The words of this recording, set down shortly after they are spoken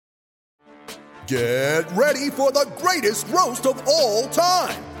Get ready for the greatest roast of all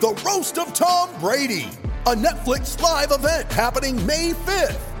time, the Roast of Tom Brady, a Netflix live event happening May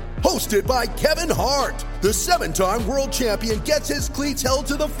 5th. Hosted by Kevin Hart, the 7-time world champion gets his cleats held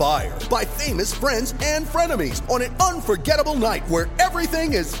to the fire by famous friends and frenemies on an unforgettable night where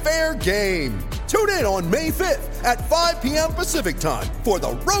everything is fair game. Tune in on May 5th at 5 p.m. Pacific time for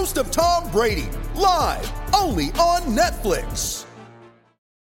the Roast of Tom Brady, live only on Netflix.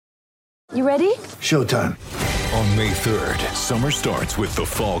 You ready? Showtime. On May 3rd, summer starts with The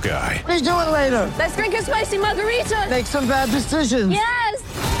Fall Guy. Let's do it later. Let's drink a spicy margarita. Make some bad decisions. Yes!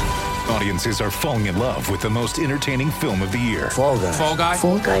 Audiences are falling in love with the most entertaining film of the year. Fall Guy. Fall Guy?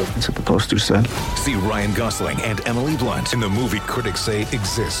 Fall guy. That's what the poster said. See Ryan Gosling and Emily Blunt in the movie critics say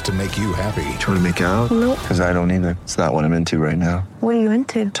exists to make you happy. Trying to make it out? Nope. Because I don't either. It's not what I'm into right now. What are you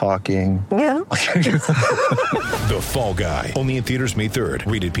into? Talking. Yeah. The Fall Guy. Only in theaters May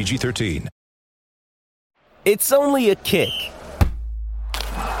 3rd. Rated PG-13. It's only a kick.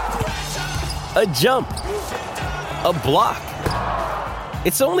 A jump. A block.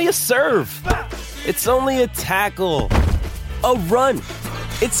 It's only a serve. It's only a tackle. A run.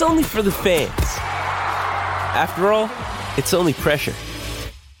 It's only for the fans. After all, it's only pressure.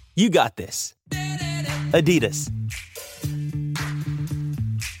 You got this. Adidas.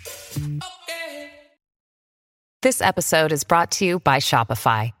 This episode is brought to you by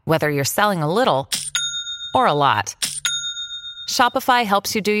Shopify. Whether you're selling a little or a lot, Shopify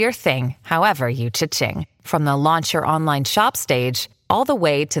helps you do your thing, however you cha-ching. From the launch your online shop stage, all the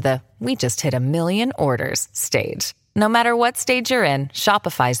way to the we just hit 1 million orders stage. No matter what stage you're in,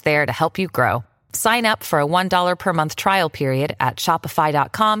 Shopify's there to help you grow. Sign up for a $1 per month trial period at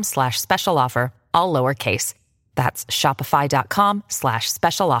shopify.com/special offer, all lowercase. That's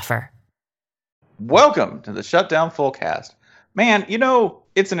shopify.com/special offer. Welcome to the Shutdown Fullcast. Man, you know,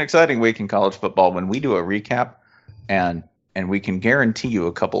 it's an exciting week in college football when we do a recap and we can guarantee you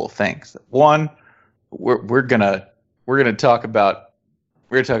a couple of things. One, we're gonna talk about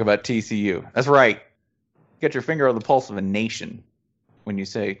TCU. That's right. Get your finger on the pulse of a nation when you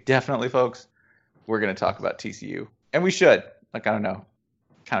say, definitely, folks, we're going to talk about TCU. And we should. Like, I don't know.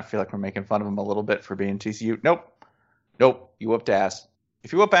 Kind of feel like we're making fun of them a little bit for being TCU. Nope. You whooped ass.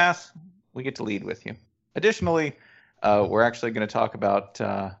 If you whoop ass, we get to lead with you. Additionally, we're actually going to talk about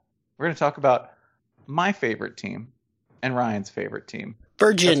my favorite team and Ryan's favorite team.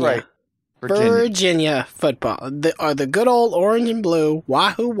 Virginia. That's right. Virginia football. The good old orange and blue.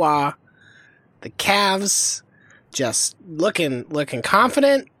 Wahoo wah. The Cavs just looking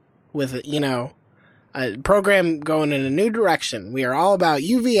confident with, a program going in a new direction. We are all about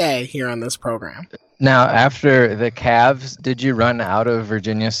UVA here on this program. Now, after the Cavs, did you run out of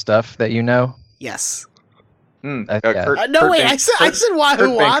Virginia stuff that you know? Yes. Yeah. I said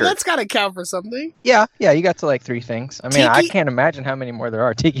wahoo wah. That's got to count for something. Yeah, you got to like 3 things. I mean, I can't imagine how many more there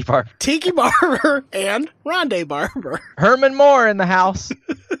are. Tiki Barber and Rondé Barber. Herman Moore in the house.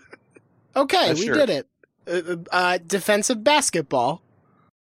 Okay, we did it. Defensive basketball.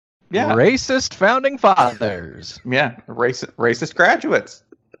 Yeah. Racist founding fathers. Yeah, racist graduates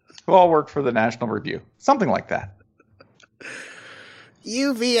who all work for the National Review. Something like that.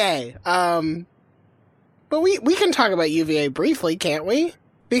 UVA. But we can talk about UVA briefly, can't we?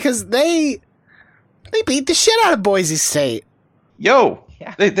 Because they beat the shit out of Boise State. Yo,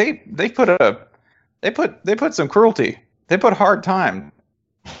 yeah. They put some cruelty. They put hard time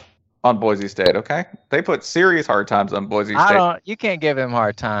on Boise State, okay? They put serious hard times on Boise State. You can't give them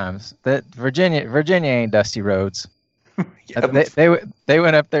hard times. That Virginia ain't Dusty Rhodes. Yeah, they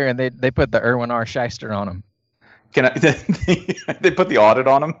went up there and they put the Erwin R. Shyster on them. They put the audit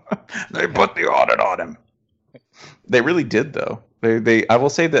on him? They put the audit on him. They really did, though. I will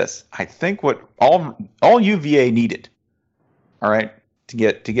say this. I think what all UVA needed, all right, to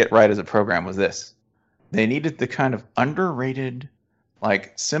get right as a program was this. They needed the kind of underrated,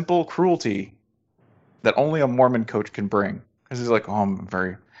 like, simple cruelty that only a Mormon coach can bring. Because he's like, oh, I'm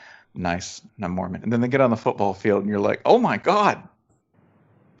very nice and I'm Mormon. And then they get on the football field and you're like, oh my God,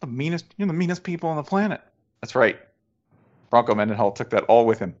 you're the meanest people on the planet. That's right. Bronco Mendenhall took that all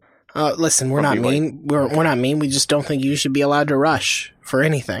with him. Listen, we're not mean. We're not mean. We just don't think you should be allowed to rush for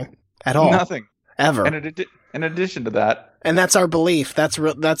anything at all. Nothing. Ever. And in addition to that, and that's our belief. That's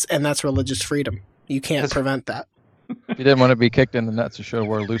religious freedom. You can't prevent that. You didn't want to be kicked in the nuts, you should have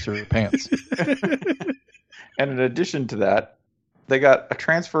wore looser pants. And in addition to that, they got a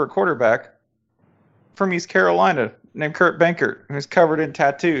transfer quarterback from East Carolina named Kurt Benkert, who's covered in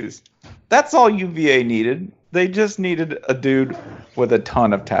tattoos. That's all UVA needed. They just needed a dude with a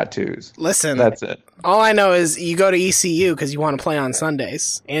ton of tattoos. Listen, That's it. all I know is you go to ECU because you want to play on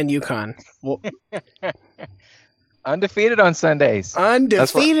Sundays, and UConn. Well, Undefeated on Sundays.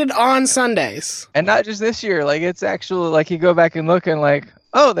 undefeated on Sundays. And not just this year. Like, it's actually, like, you go back and look and, like,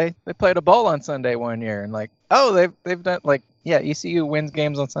 oh, they played a bowl on Sunday one year. And, like, oh, they've done, like, yeah, ECU wins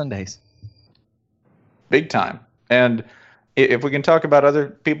games on Sundays. Big time. And if we can talk about other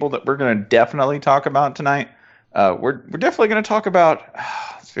people that we're going to definitely talk about tonight, we're definitely going to talk about.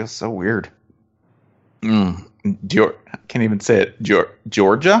 This feels so weird. I can't even say it.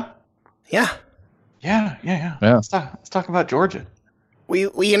 Georgia. Yeah. Yeah. Let's talk about Georgia. We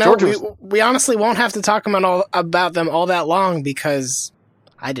Georgia we honestly won't have to talk about them all that long because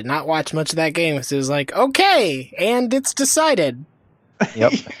I did not watch much of that game. So it was like, okay, and it's decided.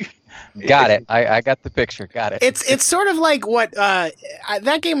 Yep. Got it. I got the picture. Got it. It's sort of like what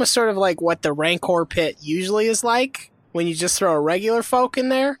that game was sort of like what the Rancor pit usually is like when you just throw a regular folk in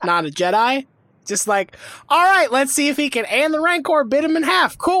there, not a Jedi. Just like, all right, let's see if he can. And the Rancor bit him in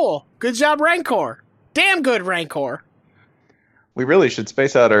half. Cool. Good job, Rancor. Damn good, Rancor. We really should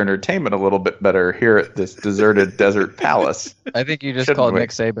space out our entertainment a little bit better here at this deserted desert palace. I think you just Shouldn't called we?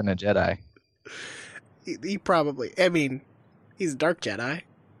 Nick Saban a Jedi. He probably. I mean, he's a Dark Jedi.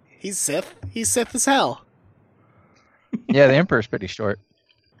 He's Sith. He's Sith as hell. Yeah, the Emperor's pretty short.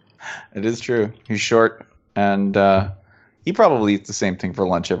 It is true. He's short, and he probably eats the same thing for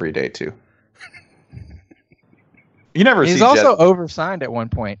lunch every day too. You never see. He's also oversigned at one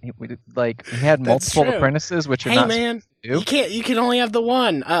point. He had multiple true. apprentices, which are Hey not man, supposed to do. you can only have the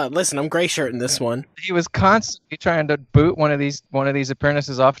one. Listen, I'm gray shirt in this one. He was constantly trying to boot one of these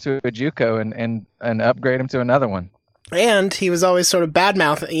apprentices off to a JUCO and upgrade him to another one. And he was always sort of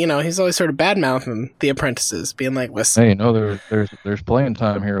he's always sort of bad-mouthing the apprentices, being like, listen. Hey, there's playing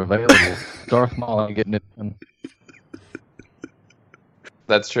time here available. Darth Maul ain't getting it done.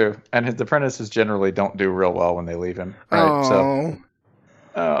 That's true. And his apprentices generally don't do real well when they leave him. Right? So,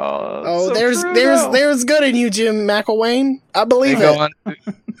 there's good in you, Jim McElwain. I believe They it. go on.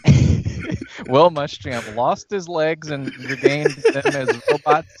 Will Muschamp lost his legs and regained them as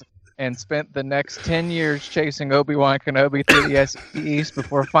robots and spent the next 10 years chasing Obi-Wan Kenobi through the SEC East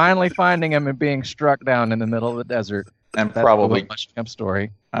before finally finding him and being struck down in the middle of the desert. And That's probably, the Will Muschamp story.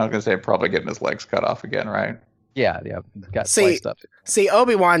 I was going to say, probably getting his legs cut off again, right? Yeah, got sliced up. See,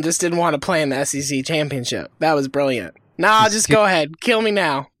 Obi-Wan just didn't want to play in the SEC championship. That was brilliant. Nah, just go ahead. Kill me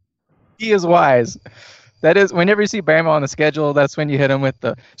now. He is wise. That is, whenever you see Bama on the schedule, that's when you hit him with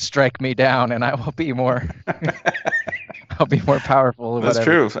the strike me down and I will be more I'll be more powerful. Or That's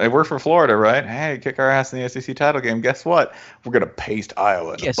whatever. true. Hey, we're from Florida, right? Hey, kick our ass in the SEC title game. Guess what? We're going to paste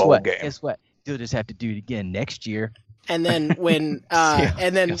Iowa in a bowl game. Guess what? You'll just have to do it again next year. And then when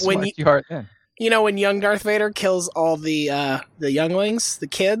when young Darth Vader kills all the younglings, the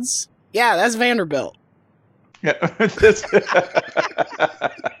kids, yeah, that's Vanderbilt. Yeah. Vandy.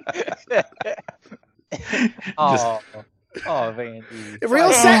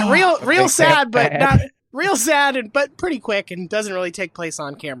 Real sad, but not real sad, but pretty quick, and doesn't really take place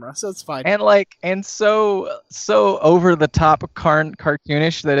on camera, so it's fine. And so over the top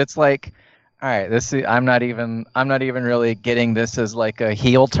cartoonish that it's like, all right, I'm not even really getting this as like a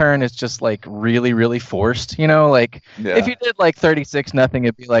heel turn. It's just like really, really forced, like if you did like 36-0,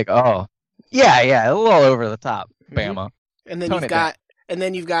 it'd be like, oh yeah, a little over the top, Bama. And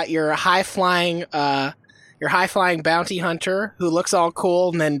then you've got your high flying bounty hunter who looks all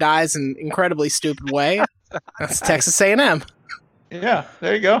cool and then dies in an incredibly stupid way. That's Texas A&M. Yeah,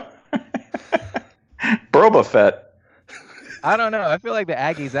 there you go. Boba Fett. I don't know. I feel like the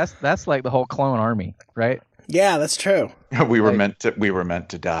Aggies. That's like the whole clone army, right? Yeah, that's true. We were meant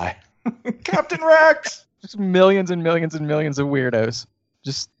to die. Captain Rex. Just millions and millions and millions of weirdos.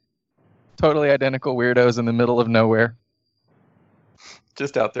 Just totally identical weirdos in the middle of nowhere.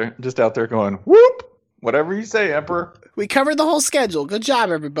 Just out there going whoop. Whatever you say, Emperor. We covered the whole schedule. Good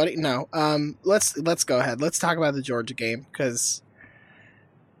job, everybody. No, let's go ahead. Let's talk about the Georgia game because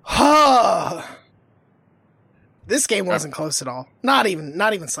this game wasn't close at all. Not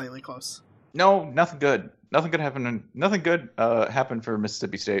even slightly close. No, nothing good. Nothing good happened. Nothing good happened for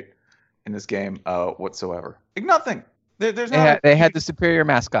Mississippi State in this game whatsoever. Like nothing. They had the superior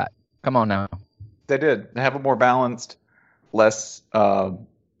mascot. Come on now. They did. They have a more balanced, less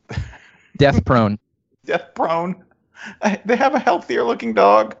death prone. Death prone. They have a healthier looking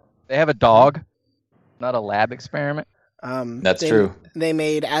dog. They have a dog, not a lab experiment. That's true. They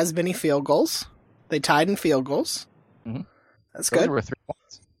made as many field goals. They tied in field goals. Mm-hmm. That's Those good. were 3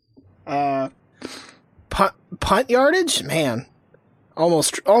 points. Punt yardage, man,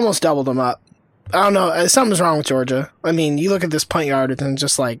 almost doubled them up. I don't know. Something's wrong with Georgia. I mean, you look at this punt yardage and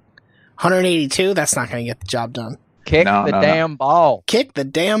just like 182. That's not going to get the job done. Kick the damn ball. Kick the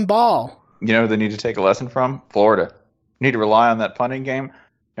damn ball. You know, they need to take a lesson from Florida. You need to rely on that punting game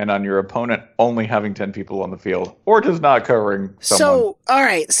and on your opponent only having 10 people on the field or just not covering someone. So, all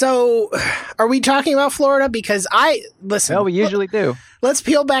right. So, are we talking about Florida? Because listen. Well, we usually do. Let's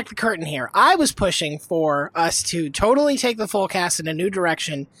peel back the curtain here. I was pushing for us to totally take the full cast in a new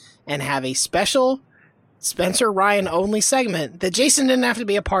direction and have a special Spencer Ryan only segment that Jason didn't have to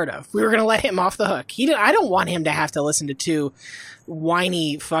be a part of. We were going to let him off the hook. I don't want him to have to listen to two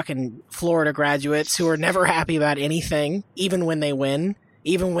whiny fucking Florida graduates who are never happy about anything, even when they win,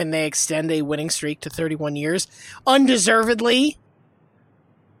 even when they extend a winning streak to 31 years, undeservedly.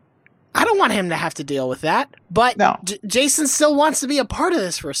 I don't want him to have to deal with that, but no. Jason still wants to be a part of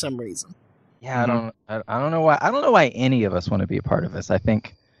this for some reason. Yeah, I don't know why. I don't know why any of us want to be a part of this. I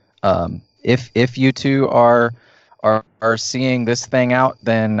think if you two are seeing this thing out,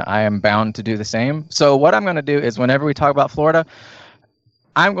 then I am bound to do the same. So what I'm going to do is whenever we talk about Florida,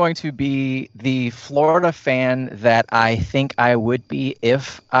 I'm going to be the Florida fan that I think I would be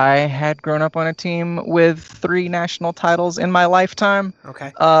if I had grown up on a team with 3 national titles in my lifetime.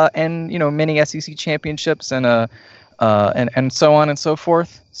 Okay. And many SEC championships and so on and so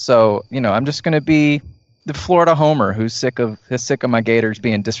forth. So I'm just going to be the Florida homer who's sick of my Gators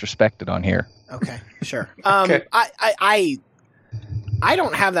being disrespected on here. Okay, sure. Okay. I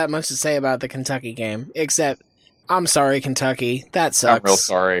don't have that much to say about the Kentucky game, except I'm sorry, Kentucky. That sucks. I'm real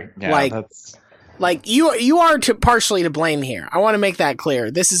sorry. Yeah, like you are partially to blame here. I want to make that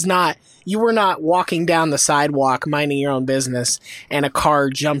clear. This is not, you were not walking down the sidewalk minding your own business and a car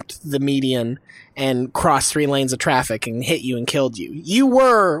jumped the median and crossed 3 lanes of traffic and hit you and killed you. You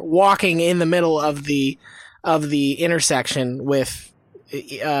were walking in the middle of the intersection with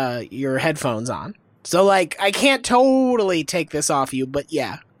your headphones on. So I can't totally take this off you, but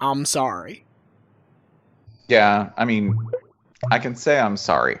yeah, I'm sorry. Yeah, I mean, I can say I'm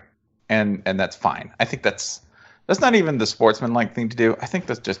sorry, and that's fine. I think that's not even the sportsmanlike thing to do. I think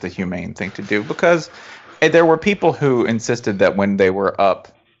that's just the humane thing to do, because there were people who insisted that when they were up,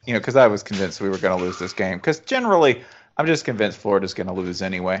 because I was convinced we were going to lose this game. Because generally, I'm just convinced Florida's going to lose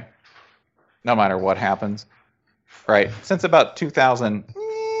anyway, no matter what happens. Right? Since about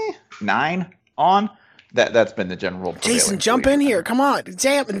 2009 on, that's been the general. Jason, jump in here. Come on.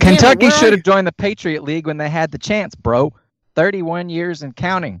 Kentucky should have joined the Patriot League when they had the chance, bro. 31 years and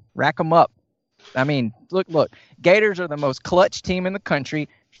counting. Rack them up. I mean, look. Gators are the most clutch team in the country.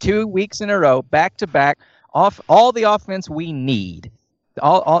 2 weeks in a row, back to back, off all the offense we need.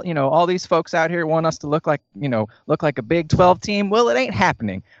 All these folks out here want us to look like a Big 12 team. Well, it ain't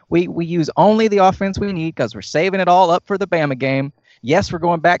happening. We use only the offense we need because we're saving it all up for the Bama game. Yes, we're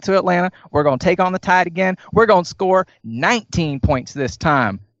going back to Atlanta. We're going to take on the Tide again. We're going to score 19 points this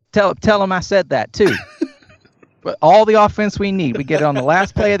time. Tell them I said that too. But all the offense we need, we get it on the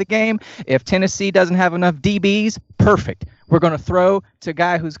last play of the game. If Tennessee doesn't have enough DBs, perfect. We're going to throw to a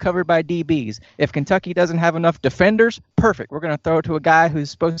guy who's covered by DBs. If Kentucky doesn't have enough defenders, perfect. We're going to throw to a guy who's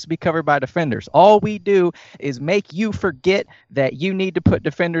supposed to be covered by defenders. All we do is make you forget that you need to put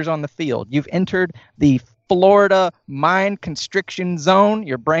defenders on the field. You've entered the Florida mind constriction zone.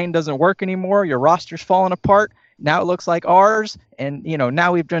 Your brain doesn't work anymore. Your roster's falling apart. Now it looks like ours. And,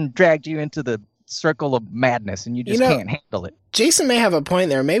 now we've dragged you into the circle of madness and you just can't handle it. Jason may have a point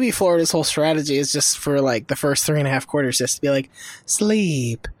there. Maybe Florida's whole strategy is just for the first 3.5 quarters just to be like,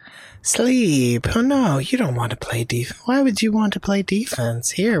 sleep. Oh no, you don't want to play defense. Why would you want to play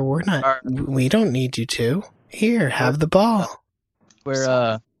defense? Here, we don't need you to. Here, have the ball.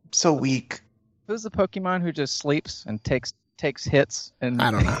 We're so weak. Who's the Pokemon who just sleeps and takes hits and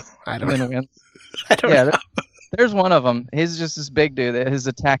I don't know. I don't know. There's one of them. He's just this big dude that his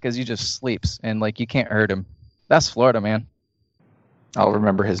attack is he just sleeps and you can't hurt him. That's Florida, man. I'll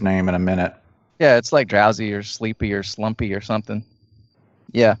remember his name in a minute. Yeah, it's like drowsy or sleepy or slumpy or something.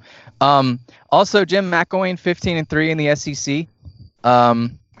 Yeah. Also, Jim McElwain, 15-3 in the SEC.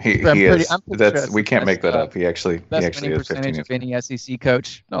 He is. We can't make that up. He actually is 15. Of any SEC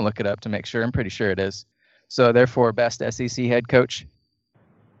coach. Don't look it up to make sure. I'm pretty sure it is. So therefore, best SEC head coach.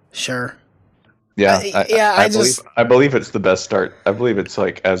 Sure. Yeah, I believe it's the best start. I believe it's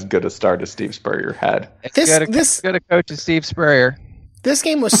as good a start as Steve Spurrier had. Good a coach as Steve Spurrier. This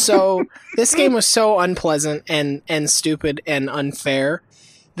game was so unpleasant and stupid and unfair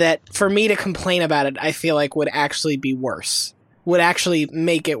that for me to complain about it, I feel like would actually be worse. Would actually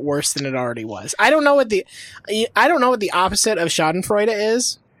make it worse than it already was. I don't know what the opposite of Schadenfreude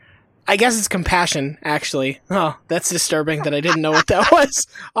is. I guess it's compassion, actually. Oh, that's disturbing that I didn't know what that was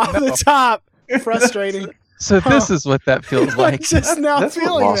off the top. Frustrating. So this is what that feels like. Just now That's what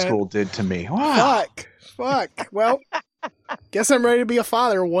feeling law that. school did to me. Wow. Fuck. Well, guess I'm ready to be a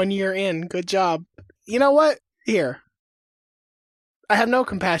father 1 year in. Good job. You know what? Here. I have no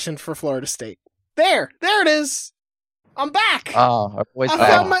compassion for Florida State. There it is. I'm back. Oh, our boy's I back.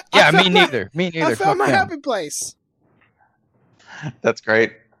 found my- I Yeah, me found my- neither. Me neither. I found my Fuck them. happy place. That's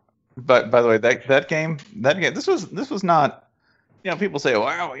great. But by the way, that game, this was not. People say,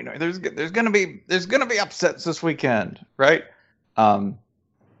 "Wow, there's gonna be upsets this weekend, right?" And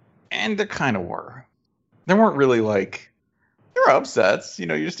there kind of were. There weren't really there were upsets. You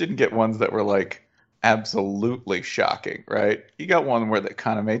just didn't get ones that were absolutely shocking, right? You got one where that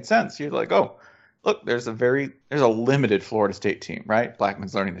kind of made sense. You're like, oh, look, there's a limited Florida State team, right?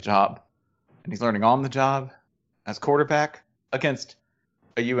 Blackman's learning the job, and he's learning on the job as quarterback against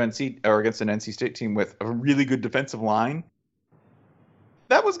a UNC or against an NC State team with a really good defensive line.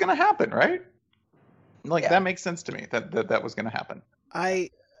 That was going to happen, right? That makes sense to me. That was going to happen.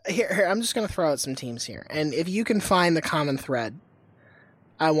 Here, I'm just going to throw out some teams here, and if you can find the common thread,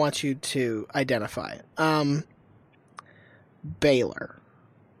 I want you to identify it. Baylor,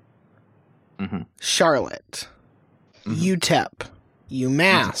 Charlotte, UTEP,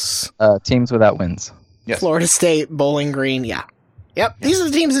 UMass, teams without wins. Yes. Florida State, Bowling Green. Yeah. Yep. These are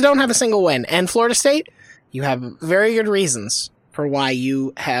the teams that don't have a single win. And Florida State, you have very good reasons for why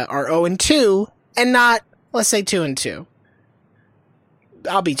you are 0-2 and not, let's say, 2-2.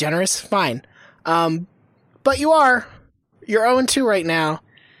 I'll be generous. Fine. But you're 0-2 right now.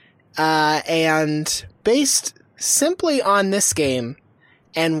 And based simply on this game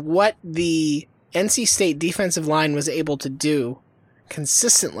and what the NC State defensive line was able to do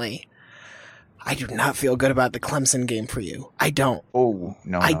consistently, I do not feel good about the Clemson game for you. I don't. Oh,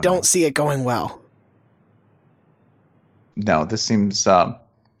 no. I don't see it going well. No, this seems bad.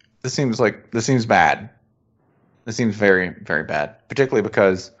 This seems very, very bad, particularly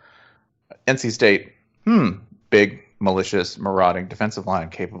because NC State, big, malicious, marauding defensive line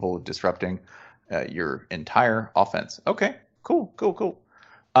capable of disrupting your entire offense. Okay, cool.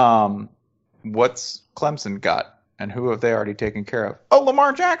 What's Clemson got, and who have they already taken care of? Oh,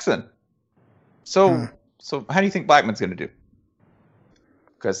 Lamar Jackson. So how do you think Blackman's going to do?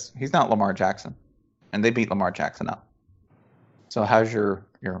 Because he's not Lamar Jackson, and they beat Lamar Jackson up. So how's your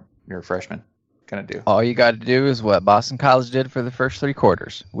freshman going to do? All you got to do is what Boston College did for the first 3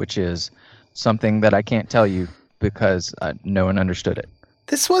 quarters, which is something that I can't tell you because no one understood it.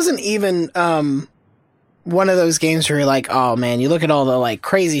 This wasn't even one of those games where you're like, oh man, you look at all the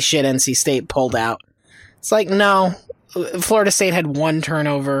crazy shit NC State pulled out. It's like, no, Florida State had 1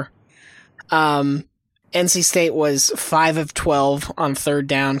 turnover. NC State was 5 of 12 on 3rd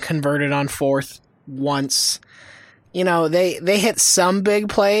down, converted on 4th once. They hit some big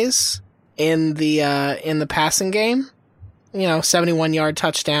plays in the passing game. 71-yard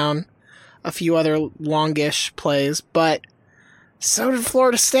touchdown, a few other longish plays, but so did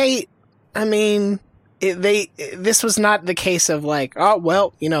Florida State. I mean, this was not the case of they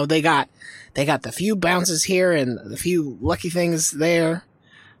got the few bounces here and the few lucky things there.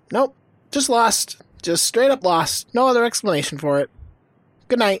 Nope. Just lost. Just straight up lost. No other explanation for it.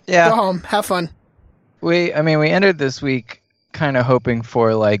 Good night. Yeah. Go home. Have fun. We entered this week kind of hoping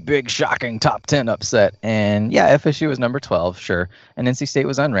for big shocking top 10 upset. And yeah, FSU was number 12, sure. And NC State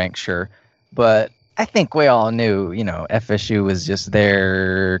was unranked, sure. But I think we all knew, FSU was just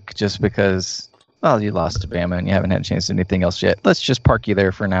there just because, well, you lost to Bama and you haven't had a chance to do anything else yet. Let's just park you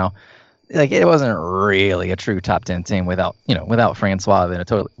there for now. It wasn't really a true top 10 team without Francois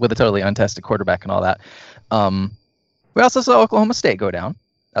and with a totally untested quarterback and all that. We also saw Oklahoma State go down.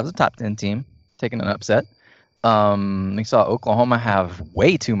 That was a top 10 team taking an upset. We saw Oklahoma have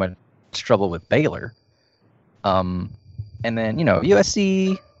way too much trouble with Baylor. And then,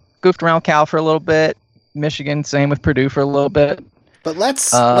 USC goofed around Cal for a little bit. Michigan, same with Purdue for a little bit. But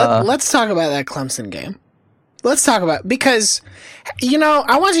let's talk about that Clemson game. Let's talk about, because,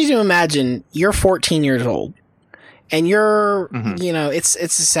 I want you to imagine you're 14 years old and you're, it's a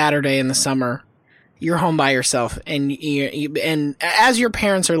Saturday in the summer. You're home by yourself and and as your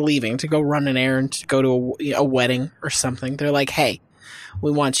parents are leaving to go run an errand, to go to a wedding or something, they're like, hey,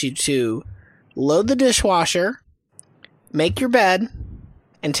 we want you to load the dishwasher, make your bed,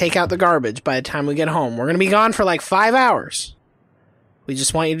 and take out the garbage by the time we get home. We're going to be gone for 5 hours. We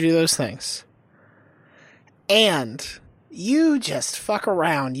just want you to do those things. And you just fuck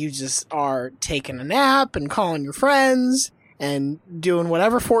around. You just are taking a nap and calling your friends and doing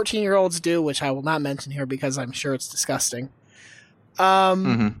whatever 14-year-olds do, which I will not mention here because I'm sure it's disgusting.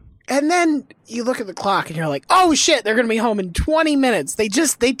 And then you look at the clock and you're like, oh shit, they're going to be home in 20 minutes. They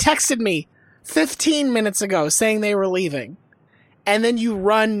texted me 15 minutes ago saying they were leaving. And then you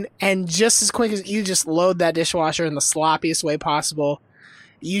run and just as quick as you just load that dishwasher in the sloppiest way possible.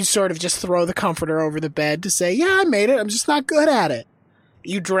 You sort of just throw the comforter over the bed to say, yeah, I made it. I'm just not good at it.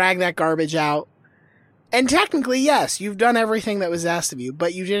 You drag that garbage out. And technically, yes, you've done everything that was asked of you,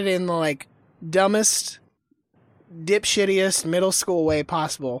 but you did it in the, like, dumbest, dipshittiest middle school way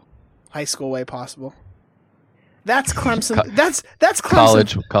possible. High school way possible. That's Clemson. That's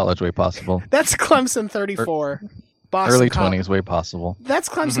Clemson. College way possible. That's Clemson 34. Boston Early 20s way possible. That's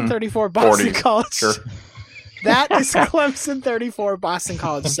Clemson 34, Boston 40s. College. Sure. That is Clemson 34, Boston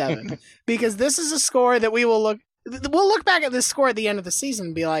College 7. Because this is a score that we'll look back at this score at the end of the season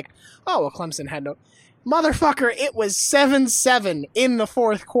and be like, oh, well, Clemson had no... Motherfucker, it was 7-7 in the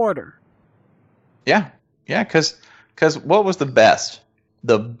fourth quarter. Yeah, because what was the best?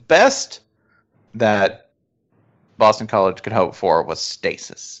 The best that Boston College could hope for was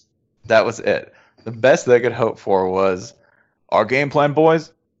stasis. That was it. The best they could hope for was our game plan,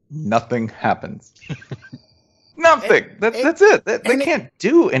 boys. Nothing happens. Nothing. That's it. They can't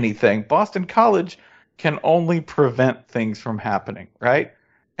do anything. Boston College can only prevent things from happening, right?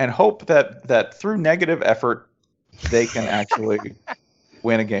 And hope that through negative effort, they can actually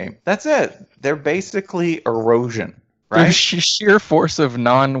win a game. That's it. They're basically erosion, right? They're sheer force of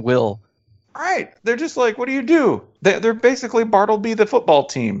non-will. Right. They're just like, what do? They're basically Bartleby the football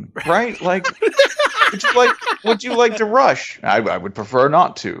team, right? Like, would you like to rush? I would prefer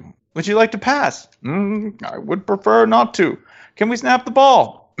not to. Would you like to pass? I would prefer not to. Can we snap the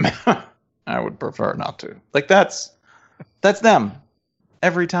ball? I would prefer not to. Like, that's them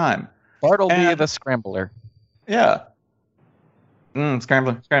every time. Bartleby the scrambler. Yeah.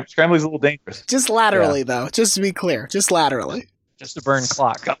 Scrambling. Scrambling's a little dangerous. Just laterally, though. Just to be clear. Just laterally. Just to burn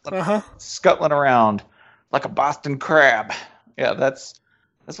clock. Scuttling around like a Boston crab. Yeah, that's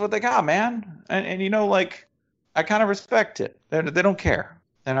what they got, man. And you know, like, I kind of respect it. They don't care.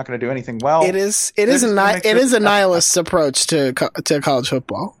 They're not going to do anything well. It is a nihilist approach to college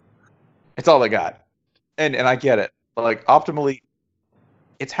football. It's all they got, and I get it. But like, optimally,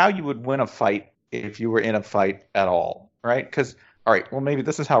 it's how you would win a fight if you were in a fight at all, right? Because all right, well, maybe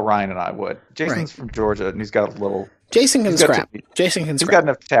this is how Ryan and I would. Jason's from Georgia, and he's got a little. Jason can scrap. He's got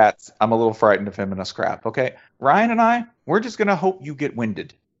enough tats. I'm a little frightened of him in a scrap. Okay, Ryan and I, we're just gonna hope you get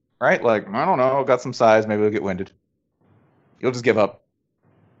winded, right? Like, I don't know, got some size, maybe we'll get winded. You'll just give up.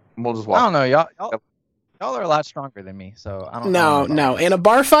 We'll just walk. I don't know, y'all are a lot stronger than me, so I don't know. No. In a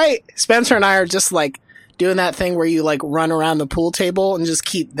bar fight, Spencer and I are just like doing that thing where you like run around the pool table and just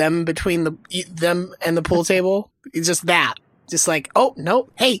keep them between them and the pool table. It's just that. Just like, oh no,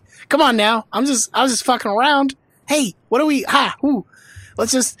 hey, come on now. I was just fucking around. Hey, what are we?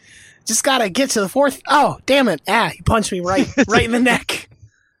 Let's just gotta get to the fourth. Oh, damn it! He punched me right in the neck.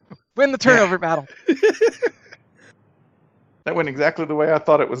 Win the turnover battle. That went exactly the way I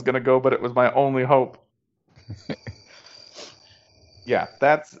thought it was going to go, but it was my only hope. Yeah,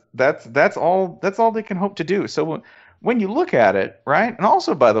 that's all they can hope to do. So when you look at it, right? And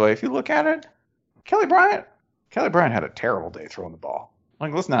also, by the way, if you look at it, Kelly Bryant had a terrible day throwing the ball.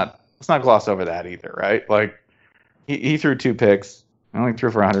 Like, let's not gloss over that either, right? Like, he threw 2 picks, only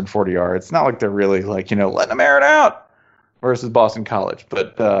threw for 140 yards. It's not like they're really like, letting him air it out versus Boston College,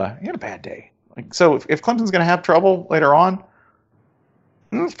 but he had a bad day. Like, so if Clemson's going to have trouble later on,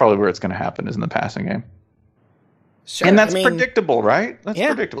 that's probably where it's going to happen, is in the passing game. Sure, and that's predictable, right? That's yeah.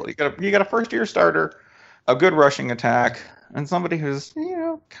 predictable. You got a first-year starter, a good rushing attack, and somebody who's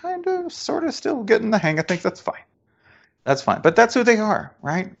kind of sort of still getting the hang of things. That's fine. That's fine. But that's who they are,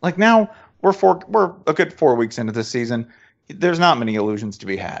 right? Like, now we're a good 4 weeks into this season. There's not many illusions to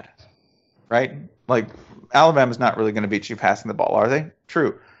be had, right? Like, Alabama's not really going to beat you passing the ball, are they?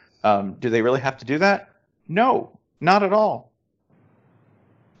 True. Do they really have to do that? No, not at all.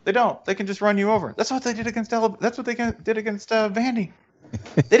 They don't. They can just run you over. That's what they did against Vandy.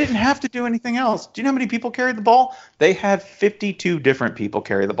 They didn't have to do anything else. Do you know how many people carried the ball? They had 52 different people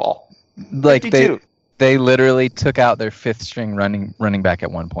carry the ball. Like 52. they literally took out their 5th string running back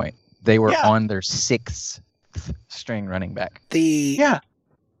at one point. They were on their 6th string running back.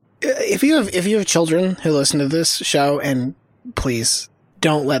 If you have children who listen to this show, and please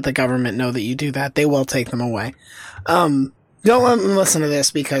don't let the government know that you do that. They will take them away. Don't let them listen to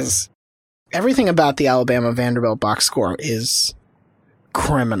this, because everything about the Alabama Vanderbilt box score is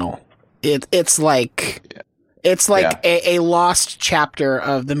criminal. It's like a lost chapter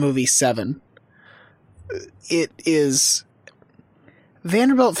of the movie Seven. It is.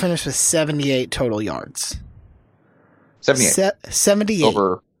 Vanderbilt finished with 78 total yards. 78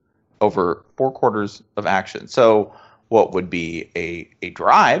 over 4 quarters of action. So what would be a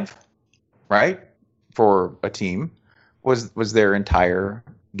drive, right, for a team was their entire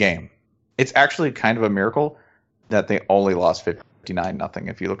game. It's actually kind of a miracle that they only lost 59-0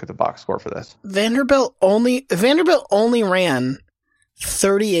 if you look at the box score for this. Vanderbilt only ran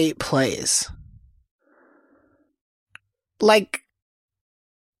 38 plays. Like,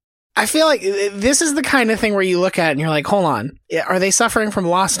 I feel like this is the kind of thing where you look at it and you're like, hold on, are they suffering from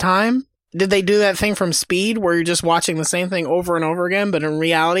lost time? Did they do that thing from Speed where you're just watching the same thing over and over again, but in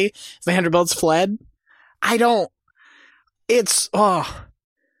reality, Vanderbilt's fled? It's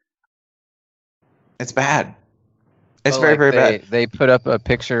bad. It's Well, very, like, very bad. They put up a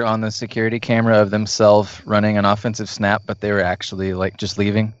picture on the security camera of themselves running an offensive snap, but they were actually like just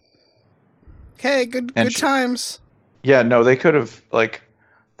leaving. okay, good times. Yeah, no, they could have, like,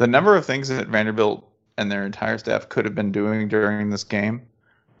 the number of things that Vanderbilt and their entire staff could have been doing during this game,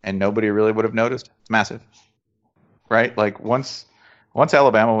 and nobody really would have noticed. It's massive, right? Like, once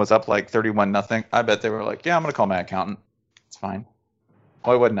Alabama was up like 31-0, I bet they were like, yeah, I'm going to call my accountant. It's fine.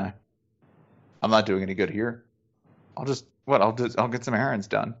 Why wouldn't I? I'm not doing any good here. I'll get some errands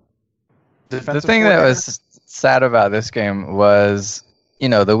done. The thing that was sad about this game was,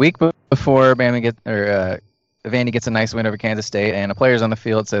 the week before Vandy gets a nice win over Kansas State, and a player's on the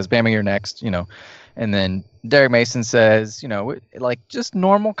field says, Bama, you're next, and then Derek Mason says, like just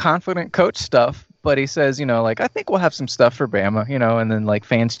normal confident coach stuff, but he says, like, I think we'll have some stuff for Bama, and then like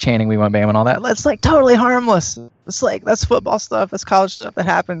fans chanting, we want Bama and all that. It's like totally harmless. It's like, that's football stuff. That's college stuff that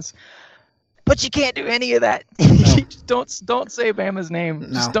happens. But you can't do any of that. No. Just don't say Bama's name.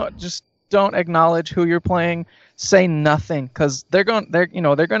 No. Just don't acknowledge who you're playing. Say nothing, because they're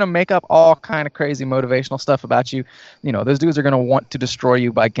gonna make up all kind of crazy motivational stuff about you. Those dudes are gonna want to destroy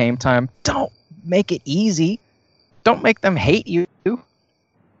you by game time. Don't make it easy. Don't make them hate you,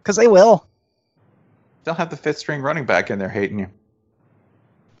 because they will. They'll have the fifth string running back in there hating you.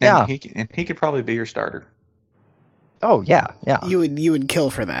 And yeah, he could probably be your starter. Oh yeah. You would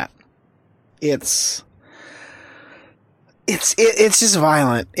kill for that. It's just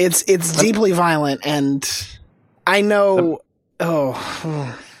violent. It's deeply violent, and I know.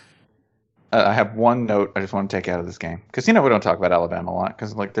 I have one note I just want to take out of this game, because we don't talk about Alabama a lot,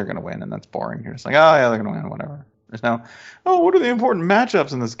 because like they're going to win and that's boring. You're just like, oh yeah, they're going to win, whatever. There's no, what are the important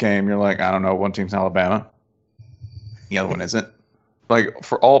matchups in this game? You're like, I don't know. One team's Alabama, the other one isn't. Like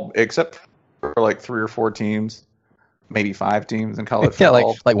for all except for like 3 or 4 teams. Maybe 5 teams in college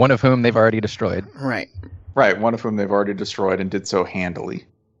football. Yeah, like one of whom they've already destroyed. Right, one of whom they've already destroyed and did so handily.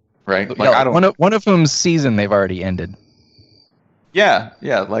 Right? Like, yeah, one of whom's season they've already ended. Yeah.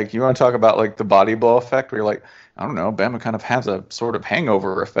 Like, you want to talk about like the body blow effect, where you're like, I don't know, Bama kind of has a sort of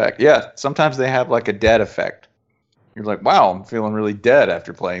hangover effect. Yeah, sometimes they have like a dead effect. You're like, wow, I'm feeling really dead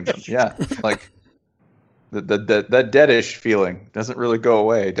after playing them. Yeah, like that deadish feeling doesn't really go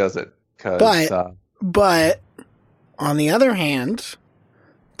away, does it? But on the other hand,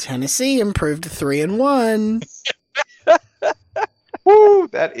 Tennessee improved to 3-1. Woo!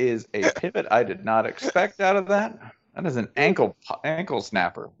 That is a pivot I did not expect out of that. That is an ankle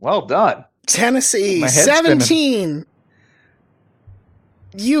snapper. Well done. Tennessee 17.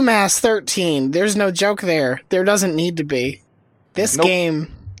 UMass 13. There's no joke there. There doesn't need to be. This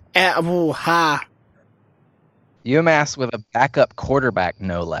game. UMass with a backup quarterback,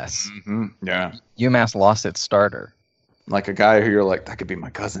 no less. Mm-hmm. Yeah. UMass lost its starter. Like a guy who you're like, that could be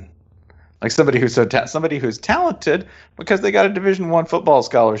my cousin. Like somebody who's somebody who's talented because they got a Division I football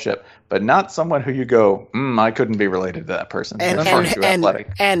scholarship, but not someone who you go, I couldn't be related to that person.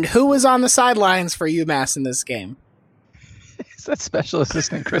 And who was on the sidelines for UMass in this game? Is that Special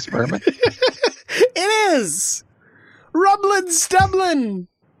Assistant Chris Berman? It is! Rublin Stublin!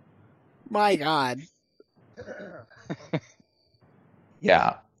 My God.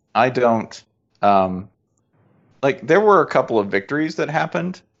 Yeah, I don't... there were a couple of victories that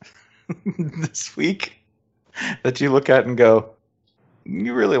happened this week that you look at and go,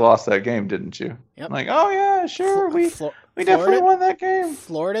 you really lost that game, didn't you? Yep. Like, oh yeah, sure, we definitely won that game.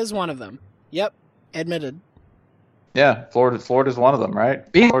 Florida's one of them. Yep, admitted. Yeah, Florida's one of them, right?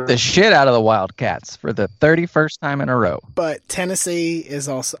 Beat the shit out of the Wildcats for the 31st time in a row. But Tennessee is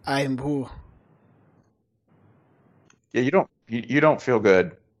also Yeah, you don't feel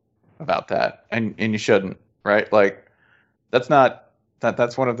good about that, and you shouldn't, right? Like, that's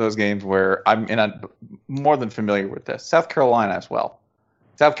one of those games where I'm more than familiar with this. South Carolina as well.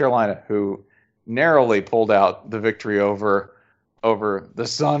 South Carolina, who narrowly pulled out the victory over the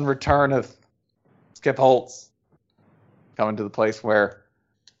son return of Skip Holtz, coming to the place where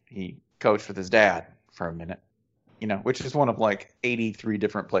he coached with his dad for a minute, which is one of like 83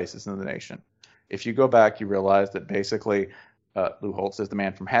 different places in the nation. If you go back, you realize that basically Lou Holtz is the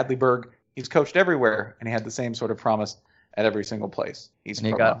man from Hadleyburg. he's coached everywhere, and he had the same sort of promise at every single place. And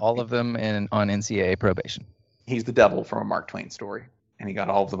he got all of them on NCAA probation. He's the devil from a Mark Twain story, and he got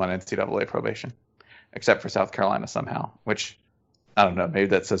all of them on NCAA probation, except for South Carolina somehow, which, I don't know, maybe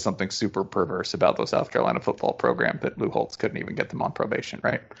that says something super perverse about the South Carolina football program that Lou Holtz couldn't even get them on probation,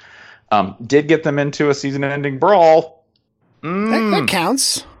 right? Did get them into a season-ending brawl. That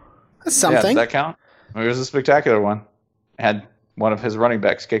counts. That's something. Yeah, does that count? It was a spectacular one. Had one of his running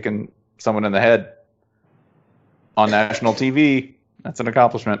backs kicking someone in the head on national TV. That's an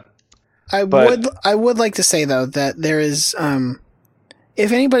accomplishment. I would like to say, though, that there is,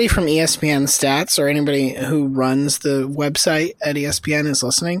 if anybody from ESPN Stats or anybody who runs the website at ESPN is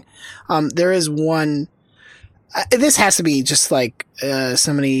listening, there is one. This has to be just like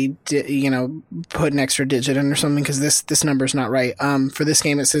somebody, put an extra digit in or something, because this number's not right. For this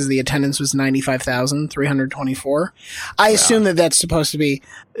game, it says the attendance was 95,324. I assume that that's supposed to be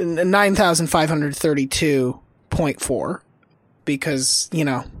 9,532.4, because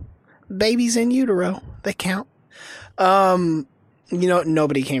babies in utero, they count.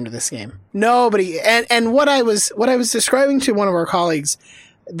 Nobody came to this game. Nobody. And what I was describing to one of our colleagues,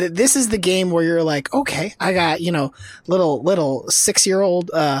 that this is the game where you're like, okay, I got, little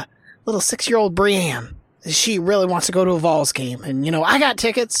 6-year-old Brienne. She really wants to go to a Vols game. And, I got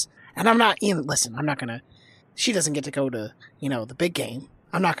tickets, and I'm not, listen, I'm not gonna, she doesn't get to go to, the big game.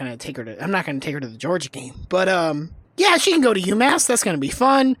 I'm not gonna take her to the Georgia game. But, yeah, she can go to UMass. That's gonna be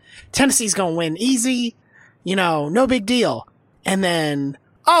fun. Tennessee's gonna win easy. No big deal. And then,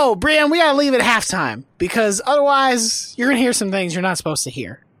 oh, Brian, we gotta leave at halftime, because otherwise you're gonna hear some things you're not supposed to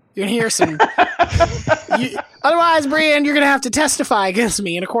hear. You're gonna hear some. Otherwise, Brian, you're gonna have to testify against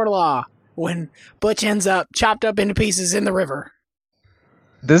me in a court of law when Butch ends up chopped up into pieces in the river.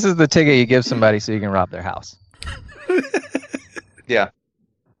 This is the ticket you give somebody so you can rob their house. Yeah.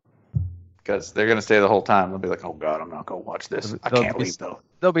 Because they're gonna stay the whole time. They'll be like, "Oh God, I'm not gonna watch this. I can't leave though."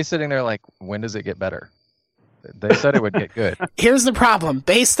 They'll be sitting there like, "When does it get better?" They said it would get good. Here's the problem: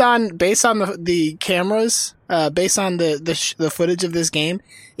 based on the cameras, based on the footage of this game,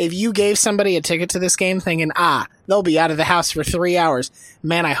 if you gave somebody a ticket to this game thinking, they'll be out of the house for 3 hours,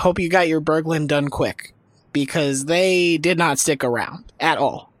 man, I hope you got your burgling done quick, because they did not stick around at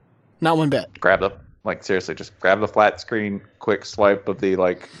all, not one bit. Seriously, just grab the flat screen, quick swipe of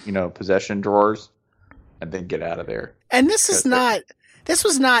the possession drawers, and then get out of there. And this was not.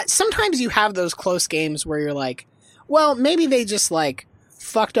 Sometimes you have those close games where you're like, well, maybe they just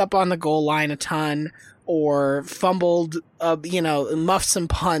fucked up on the goal line a ton, or fumbled, muffed some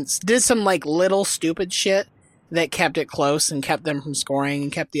punts, did some little stupid shit that kept it close and kept them from scoring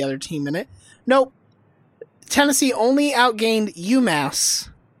and kept the other team in it. Nope. Tennessee only outgained UMass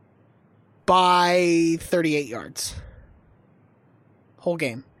by 38 yards. Whole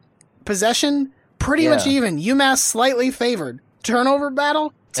game. Possession, pretty much even. UMass slightly favored. Turnover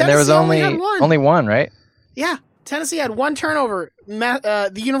battle. Tennessee and there was only one, right? Yeah, Tennessee had one turnover.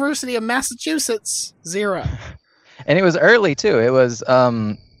 The University of Massachusetts, 0. And it was early too. It was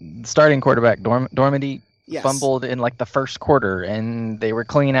starting quarterback Dormady fumbled in the first quarter, and they were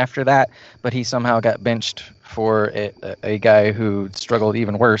clean after that. But he somehow got benched for a guy who struggled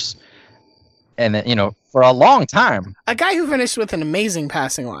even worse. And then, for a long time, a guy who finished with an amazing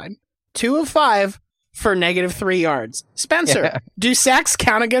passing line, 2 of 5. For -3 yards. Spencer, do sacks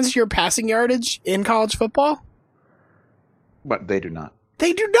count against your passing yardage in college football? But they do not.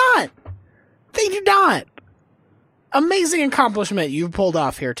 They do not. They do not. Amazing accomplishment you've pulled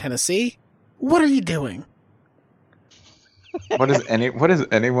off here, Tennessee. What are you doing? What is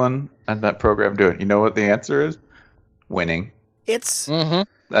anyone at that program doing? You know what the answer is? Winning. It's...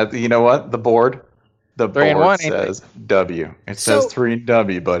 Mm-hmm. You know what? The board says W. It says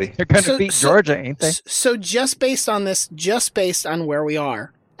 3-W, buddy. They're going to beat Georgia, ain't they? So just based on where we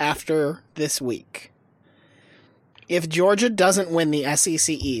are after this week, if Georgia doesn't win the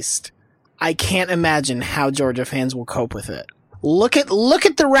SEC East, I can't imagine how Georgia fans will cope with it. Look at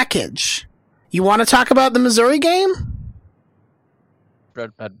the wreckage. You want to talk about the Missouri game?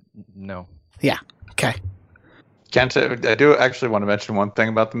 No. Yeah. Okay. Kent, I do actually want to mention one thing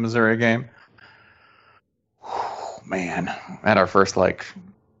about the Missouri game. Man, at our first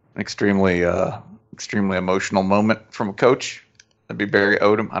extremely emotional moment from a coach, that'd be Barry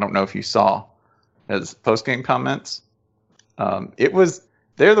Odom. I don't know if you saw his post-game comments. They're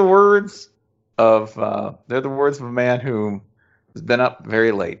the words of a man who has been up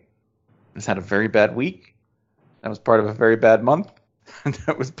very late, has had a very bad week. That was part of a very bad month.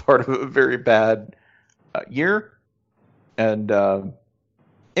 That was part of a very bad year, and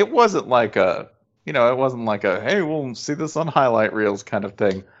it wasn't like a. It wasn't like a, hey, we'll see this on highlight reels kind of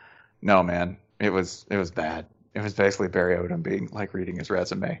thing. No, man, it was bad. It was basically Barry Odom being like reading his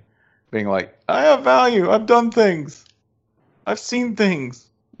resume, being like, I have value. I've done things. I've seen things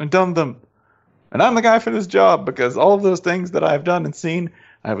and done them. And I'm the guy for this job because all of those things that I've done and seen,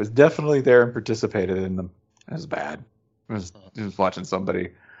 I was definitely there and participated in them. It was bad. It was watching somebody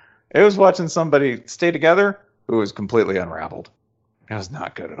stay together who was completely unraveled. It was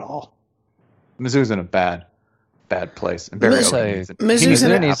not good at all. Mizzou's in a bad place. And Barry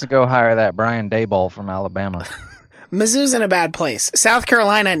Mizzou needs to go hire that Brian Daboll from Alabama. Mizzou's in a bad place. South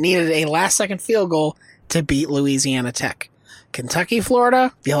Carolina needed a last-second field goal to beat Louisiana Tech. Kentucky,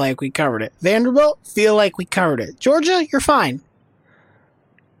 Florida, feel like we covered it. Vanderbilt, feel like we covered it. Georgia, you're fine.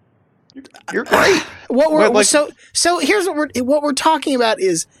 You're great. So here's what we're talking about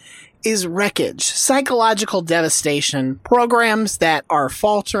is wreckage, psychological devastation, programs that are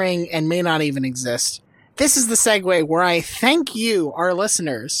faltering and may not even exist. This is the segue where I thank you, our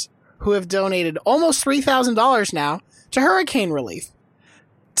listeners, who have donated almost $3,000 now to hurricane relief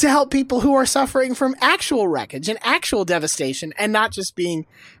to help people who are suffering from actual wreckage and actual devastation and not just being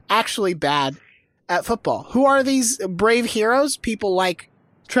actually bad at football. Who are these brave heroes? People like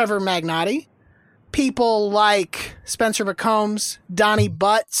Trevor Magnotti, people like Spencer McCombs, Donnie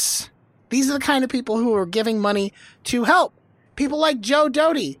Butts. These are the kind of people who are giving money to help. People like Joe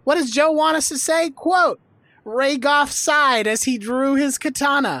Doty. What does Joe want us to say? Quote, Ray Goff sighed as he drew his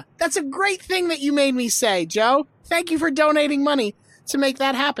katana. That's a great thing that you made me say, Joe. Thank you for donating money to make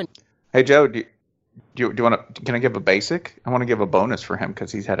that happen. Hey, Joe, do you want to? Can I give a basic? I want to give a bonus for him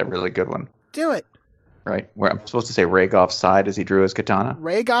because he's had a really good one. Do it. Right, where I'm supposed to say Ray Goff sighed as he drew his katana.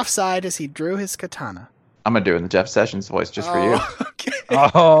 Ray Goff sighed as he drew his katana. I'm gonna do it in the Jeff Sessions voice just for you. Okay.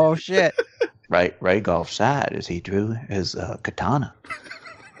 Oh shit! Right, Ray Goff sighed as he drew his katana.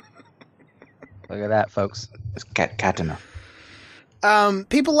 Look at that, folks. It's katana.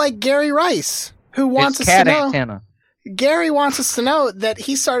 People like Gary Rice, who wants us to know. Antenna. Gary wants us to know that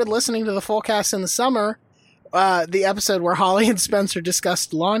he started listening to the full cast in the summer, the episode where Holly and Spencer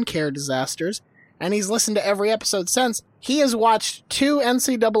discussed lawn care disasters, and he's listened to every episode since. He has watched 2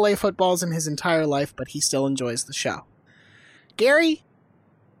 NCAA footballs in his entire life, but he still enjoys the show. Gary,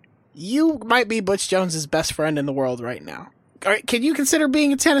 you might be Butch Jones's best friend in the world right now. All right, can you consider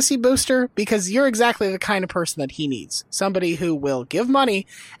being a Tennessee booster? Because you're exactly the kind of person that he needs. Somebody who will give money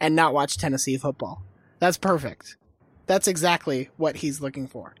and not watch Tennessee football. That's perfect. That's exactly what he's looking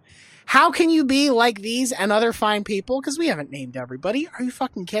for. How can you be like these and other fine people? Because we haven't named everybody. Are you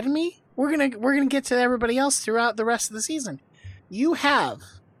fucking kidding me? We're gonna get to everybody else throughout the rest of the season. You have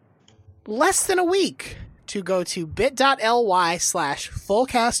less than a week to go to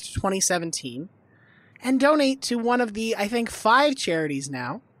bit.ly/fullcast2017 and donate to one of the, I think, 5 charities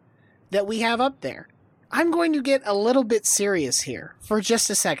now that we have up there. I'm going to get a little bit serious here for just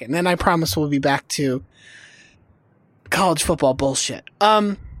a second, then I promise we'll be back to college football bullshit.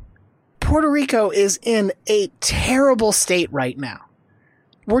 Puerto Rico is in a terrible state right now.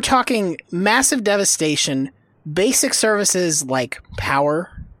 We're talking massive devastation, basic services like power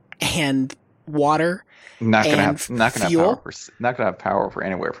and water. Not gonna have power for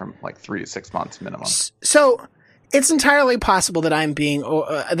anywhere from like 3 to 6 months minimum. So it's entirely possible that I'm going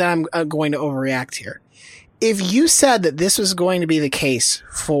to overreact here. If you said that this was going to be the case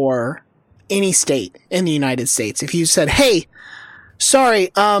for any state in the United States, if you said, "Hey,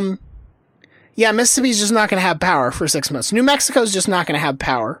 sorry, Mississippi's just not going to have power for 6 months. New Mexico's just not going to have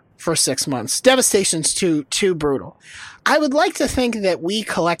power for 6 months. Devastation's too brutal." I would like to think that we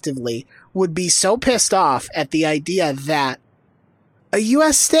collectively would be so pissed off at the idea that a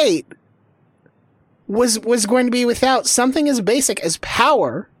U.S. state was going to be without something as basic as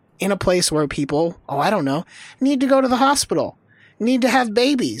power in a place where people, need to go to the hospital, need to have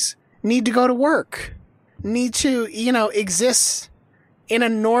babies, need to go to work, need to, exist in a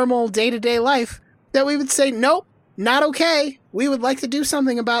normal day-to-day life, that we would say, nope, not okay. We would like to do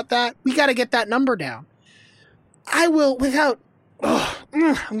something about that. We got to get that number down. I will, I'm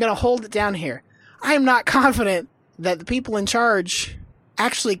going to hold it down here. I am not confident that the people in charge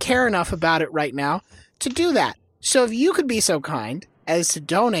actually care enough about it right now to do that. So if you could be so kind as to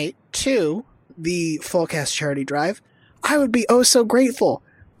donate to the Fullcast Charity Drive, I would be oh so grateful,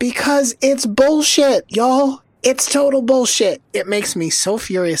 because it's bullshit, y'all. It's total bullshit. It makes me so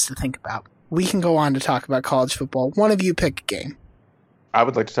furious to think about. We can go on to talk about college football. One of you pick a game. I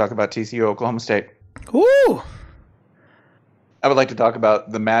would like to talk about TCU Oklahoma State. Ooh. I would like to talk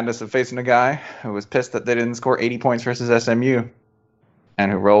about the madness of facing a guy who was pissed that they didn't score 80 points versus SMU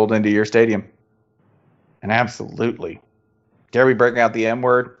and who rolled into your stadium. And absolutely, dare we break out the M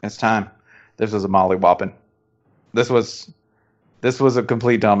word? It's time. This was a mollywhopping. This was This was a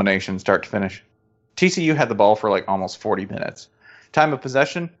complete domination, start to finish. TCU had the ball for like almost 40 minutes. Time of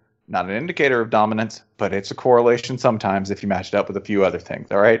possession, not an indicator of dominance, but it's a correlation sometimes if you match it up with a few other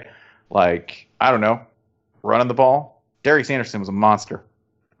things, all right? Like, I don't know, running the ball. Darius Anderson was a monster.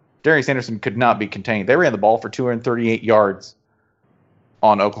 Darius Anderson could not be contained. They ran the ball for 238 yards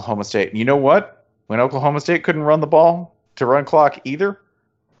on Oklahoma State. And you know what? When Oklahoma State couldn't run the ball to run clock either,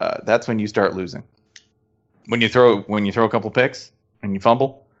 that's when you start losing. When you throw a couple picks and you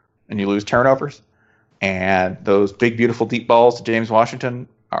fumble and you lose turnovers, and those big, beautiful deep balls to James Washington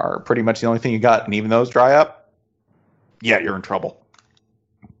are pretty much the only thing you got, and even those dry up, yeah, you're in trouble.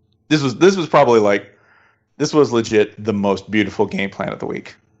 This was legit the most beautiful game plan of the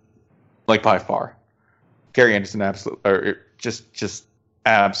week, like by far. Gary Anderson just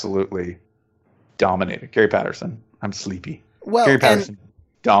absolutely dominated. Gary Patterson, I'm sleepy. Well, Gary Patterson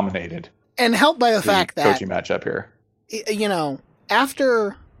dominated. And helped by the fact that coaching matchup here,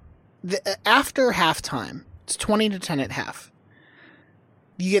 after halftime, it's 20-10 at half.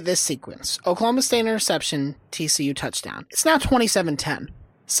 You get this sequence: Oklahoma State interception, TCU touchdown. It's now 27-10.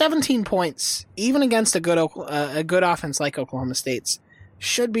 17 points, even against a good offense like Oklahoma State's,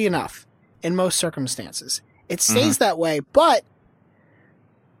 should be enough in most circumstances. It stays that way, but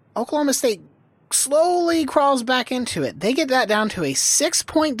Oklahoma State slowly crawls back into it. They get that down to a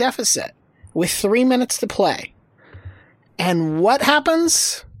 6-point deficit with 3 minutes to play. And what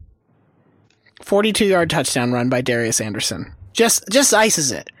happens? 42-yard touchdown run by Darius Anderson. Just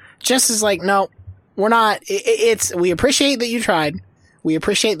ices it. Just is like, no, we're not. We appreciate that you tried. We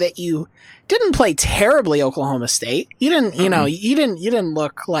appreciate that you didn't play terribly, Oklahoma State. You didn't, you didn't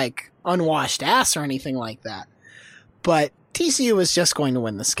look like unwashed ass or anything like that. But TCU was just going to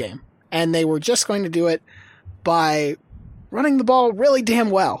win this game. And they were just going to do it by running the ball really damn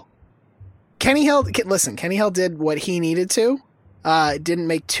well. Kenny Hill did what he needed to. Didn't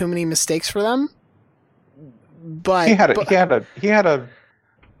make too many mistakes for them. But he had a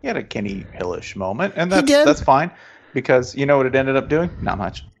Kenny Hillish moment, and that's fine, because you know what it ended up doing? Not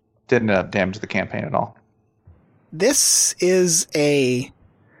much. Didn't end up damage the campaign at all. This is a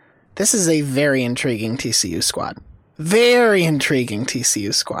very intriguing TCU squad. Very intriguing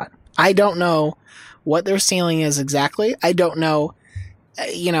TCU squad. I don't know what their ceiling is exactly. I don't know,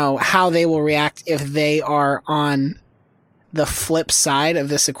 how they will react if they are on the flip side of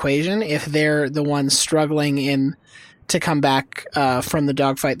this equation, if they're the ones struggling to come back from the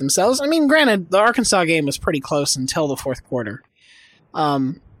dogfight themselves. I mean, granted, the Arkansas game was pretty close until the fourth quarter.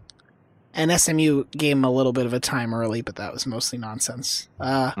 And SMU gave them a little bit of a time early, but that was mostly nonsense.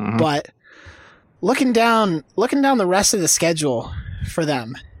 But looking down the rest of the schedule for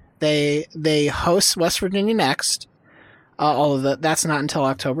them, they host West Virginia next. That's not until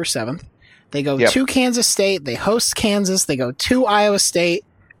October 7th. They go to Kansas State. They host Kansas. They go to Iowa State.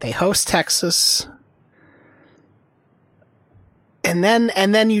 They host Texas. And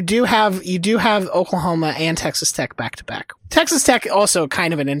then you do have Oklahoma and Texas Tech back to back. Texas Tech also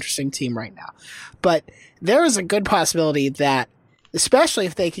kind of an interesting team right now, but there is a good possibility that, especially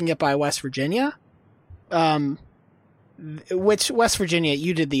if they can get by West Virginia, which West Virginia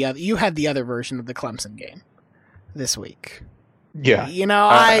you had the other version of the Clemson game this week. Yeah.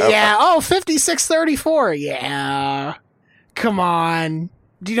 56-34. Yeah. Come on.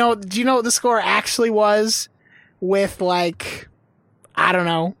 Do you know what the score actually was with, like, I don't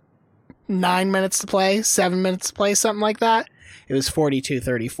know, 9 minutes to play, 7 minutes to play, something like that? It was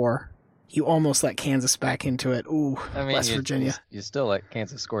 42-34. You almost let Kansas back into it. Ooh, West Virginia. You still let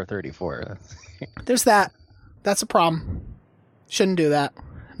Kansas score 34. There's that. That's a problem. Shouldn't do that.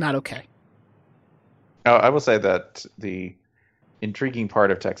 Not okay. I will say that the intriguing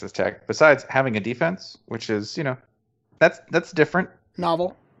part of Texas Tech, besides having a defense, which is, that's different.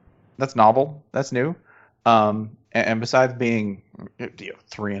 Novel. That's novel. That's new. And besides being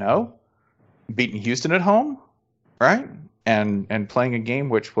 3-0, beating Houston at home, right? And playing a game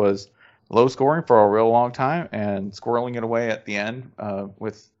which was low scoring for a real long time and squirreling it away at the end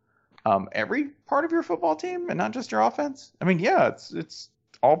with every part of your football team and not just your offense. I mean, yeah, it's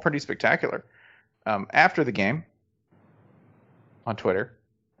all pretty spectacular. After the game, on Twitter,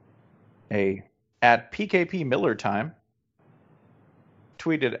 at PKP Miller Time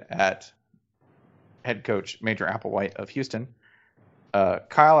tweeted at head coach Major Applewhite of Houston,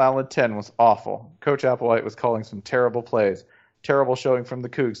 Kyle Allen 10 was awful. Coach Applewhite was calling some terrible plays. Terrible showing from the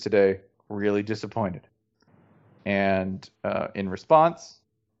Cougs today. Really disappointed. And in response,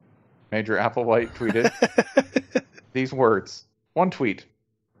 Major Applewhite tweeted these words. One tweet.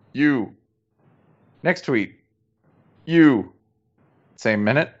 You. Next tweet. You. Same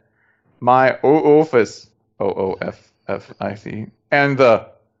minute. My OOFS. OOFS. F-I-C. And the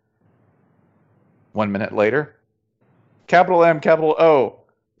 1 minute later, capital M, capital O,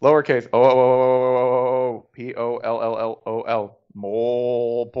 lowercase O, P-O-L-L-L-O-L,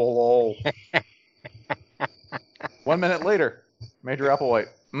 mole. 1 minute later, Major Applewhite,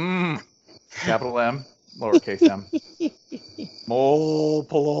 capital M, lowercase m,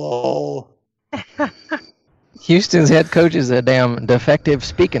 mole. Houston's head coach is a damn defective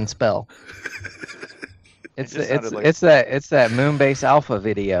speaking spell. It's that Moonbase Alpha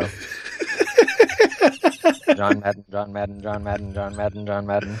video. John Madden.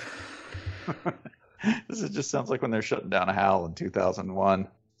 This just sounds like when they're shutting down Hal in 2001.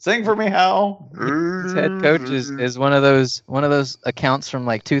 Sing for me, Hal. His head coach is one of those accounts from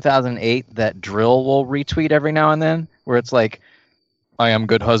like 2008 that Drill will retweet every now and then, where it's like, "I am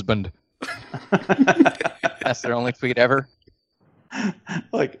good husband." That's their only tweet ever.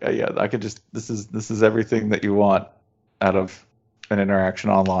 I could just this is everything that you want out of an interaction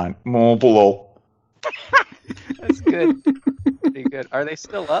online. Mobile. That's good. Pretty good. Are they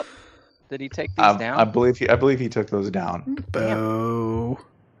still up? Did he take these down? I believe he took those down. Boo.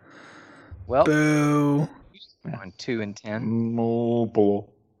 Well, boo. On 2-10.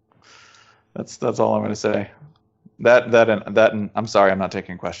 Mobile. That's all I'm going to say. That and I'm sorry, I'm not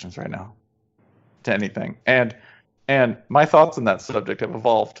taking questions right now. To anything. And my thoughts on that subject have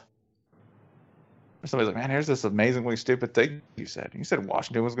evolved. Somebody's like, man, here's this amazingly stupid thing you said. You said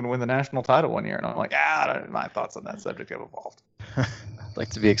Washington was going to win the national title one year. And I'm like, my thoughts on that subject have evolved. I'd like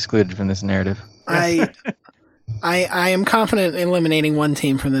to be excluded from this narrative. I am confident in eliminating one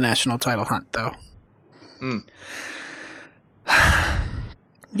team from the national title hunt, though.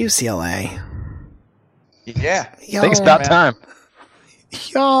 UCLA. Yeah. I think it's about time.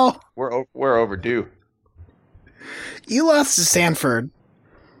 Y'all. We're overdue. You lost to Stanford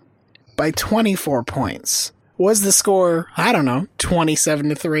by 24 points. Was the score, I don't know,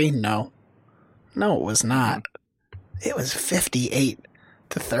 27-3? No. No, it was not. It was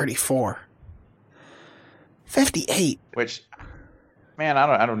 58-34. 58. Which, man,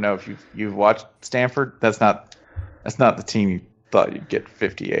 I don't know if you've watched Stanford. That's not the team you thought you'd get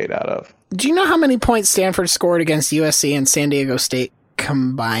 58 out of. Do you know how many points Stanford scored against USC and San Diego State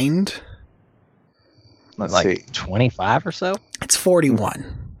combined? Let's like see. 25 or so? It's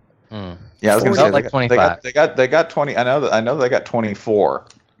 41. Yeah, I was going to say like 25. They got 20. I know they got 24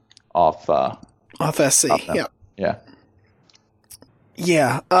 off SC. Yep. Yeah.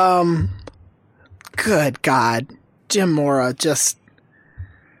 Yeah. Good God, Jim Mora, just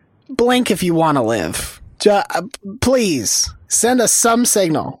blink if you want to live. Please send us some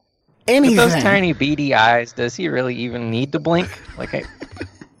signal. Anything. With those tiny beady eyes, does he really even need to blink? Like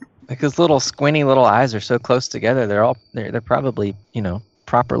his little squinty little eyes are so close together. They're probably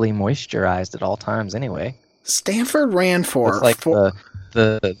properly moisturized at all times anyway. Stanford ran for it's like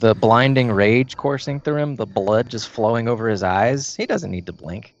the blinding rage coursing through him, the blood just flowing over his eyes. He doesn't need to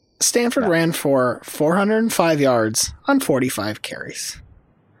blink. Stanford ran for 405 yards on 45 carries.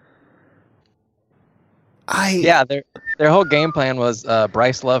 Their whole game plan was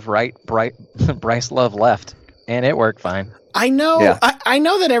Bryce Love right, Bryce Love left, and it worked fine. I know. Yeah. I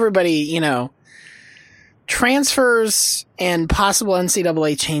know that everybody, transfers and possible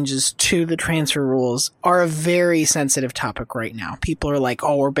NCAA changes to the transfer rules are a very sensitive topic right now. People are like,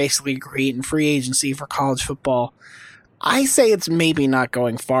 "Oh, we're basically creating free agency for college football." I say it's maybe not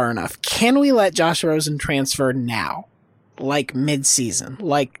going far enough. Can we let Josh Rosen transfer now, like mid-season,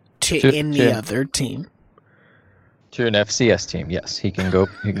 like to any other team? To an FCS team, yes, he can go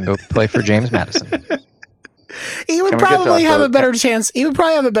play for James Madison. He would probably have a better chance. He would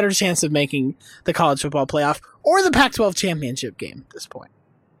probably have a better chance of making the college football playoff or the Pac-12 championship game at this point.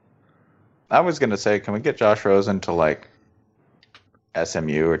 I was going to say, can we get Josh Rosen to like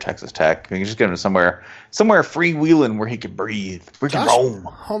SMU or Texas Tech? Can we just get him somewhere freewheeling where he can breathe, where he can roam?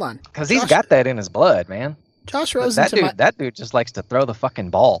 Hold on, because he's got that in his blood, man. Josh Rosen. That dude just likes to throw the fucking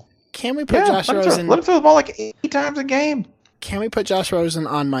ball. Can we put Josh Rosen? Let him throw the ball like 8 times a game. Can we put Josh Rosen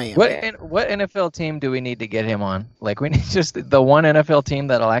on Miami? What NFL team do we need to get him on? Like, we need just the one NFL team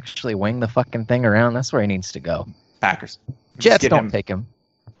that'll actually wing the fucking thing around. That's where he needs to go. Packers. Jets don't take him.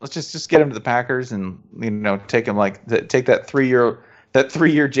 Let's just get him to the Packers and take him take that 3-year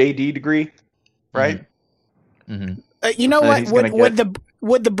JD degree, right? Mm-hmm. You know what?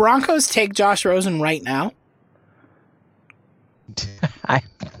 Would the Broncos take Josh Rosen right now?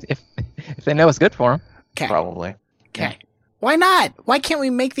 If they know it's good for him, probably. Okay. Why not? Why can't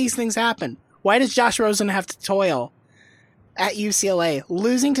we make these things happen? Why does Josh Rosen have to toil at UCLA,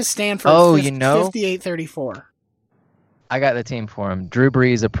 losing to Stanford 58-34? I got the team for him. Drew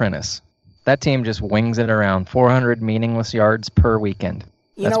Brees' apprentice. That team just wings it around. 400 meaningless yards per weekend.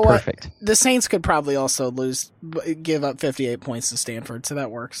 That's perfect. The Saints could probably also give up 58 points to Stanford, so that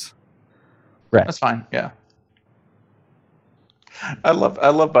works. Right. That's fine. Yeah. I love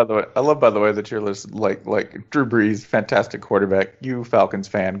by the way that you're listening, like Drew Brees, fantastic quarterback. You Falcons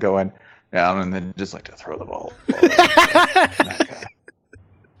fan going down and then just like to throw the ball.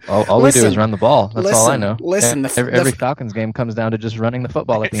 All we do is run the ball. That's all I know. Listen, every Falcons game comes down to just running the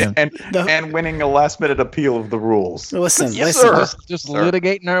football at the end and winning a last-minute appeal of the rules. Listen, just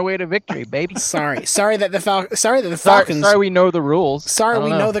litigating our way to victory, baby. Sorry that the Falcons. Sorry, we know the rules. Sorry, we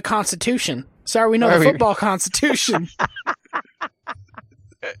know the Constitution. Sorry, we know the football Constitution.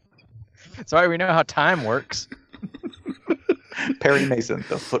 Sorry, we know how time works. Perry Mason,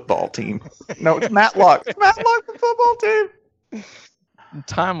 the football team. No, it's Matlock. It's Matlock, the football team.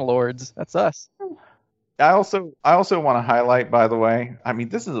 Time Lords. That's us. I also want to highlight, by the way, I mean,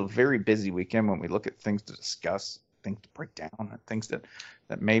 this is a very busy weekend when we look at things to discuss, things to break down, things that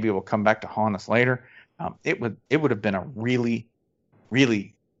maybe will come back to haunt us later. It would have been a really,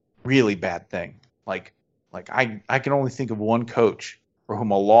 really, really bad thing. Like I can only think of one coach for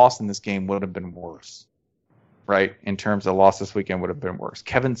whom a loss in this game would have been worse. Right? In terms of loss this weekend would have been worse.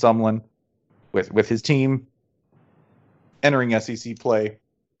 Kevin Sumlin with his team entering SEC play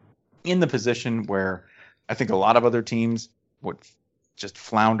in the position where I think a lot of other teams would just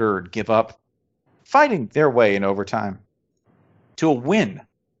flounder or give up, fighting their way in overtime to a win,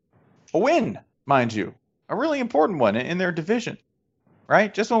 mind you, a really important one in their division,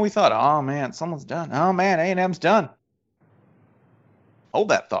 right? Just when we thought, oh man, someone's done. Oh man, A&M's done. Hold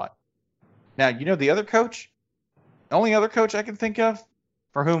that thought. Now, the other coach, the only other coach I can think of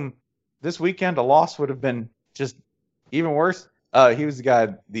for whom this weekend a loss would have been just even worse, he was the guy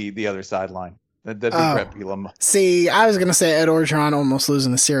the other sideline. The big Brett Bielema. See, I was going to say Ed Orgeron almost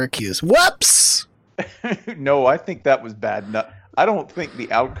losing to Syracuse. Whoops! No, I think that was bad. No, I don't think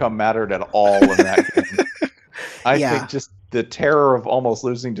the outcome mattered at all in that game. I think just the terror of almost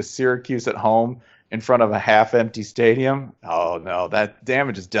losing to Syracuse at home in front of a half-empty stadium. Oh, no, that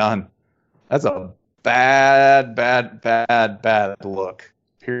damage is done. That's a bad look,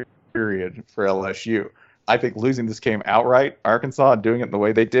 period, for LSU. I think losing this game outright, Arkansas, and doing it the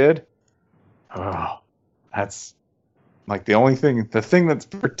way they did, that's like the thing that's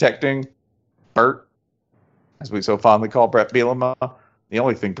protecting Bert, as we so fondly call Brett Bielema, the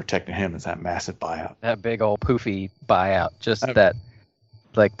only thing protecting him is that massive buyout. That big old poofy buyout. Just that,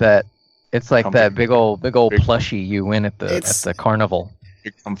 like that. It's like that big old plushie you win at the carnival.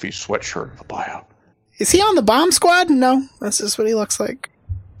 Big comfy sweatshirt of a buyout. Is he on the bomb squad? No, that's just what he looks like.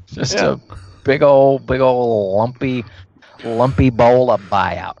 Just a big old lumpy bowl of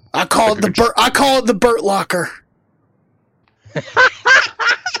buyout. I call it the Burt Locker.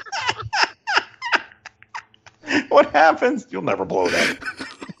 What happens? You'll never blow that.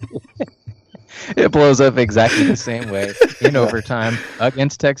 It blows up exactly the same way in overtime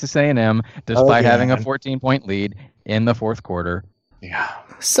against Texas A&M, despite having a 14-point lead in the fourth quarter. Yeah.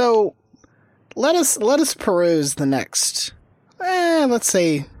 So let us peruse the next, let's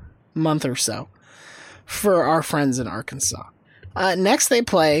say, month or so for our friends in Arkansas. Next, they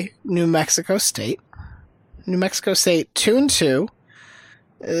play New Mexico State. New Mexico State 2-2.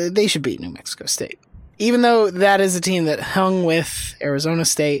 They should beat New Mexico State, even though that is a team that hung with Arizona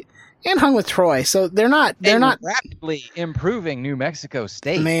State and hung with Troy. So they're not rapidly improving New Mexico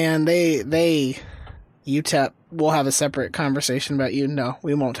State. Man, they UTEP. We'll have a separate conversation about you. No,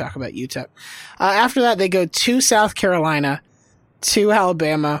 we won't talk about UTEP. After that, they go to South Carolina, to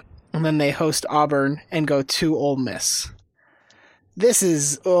Alabama, and then they host Auburn and go to Ole Miss. This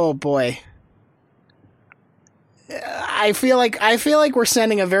is, oh boy. I feel like we're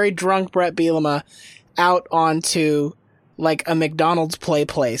sending a very drunk Brett Bielema out onto like a McDonald's play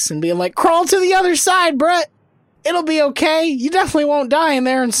place and being like, crawl to the other side, Brett. It'll be okay. You definitely won't die in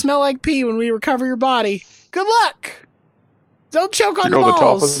there and smell like pee when we recover your body. Good luck. Don't choke on the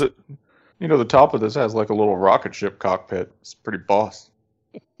balls. The top of this has like a little rocket ship cockpit. It's pretty boss.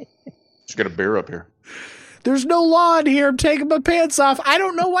 Just get a beer up here. There's no law in here. I'm taking my pants off. I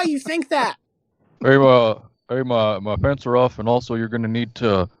don't know why you think that. Hey, my pants are off, and also you're going to need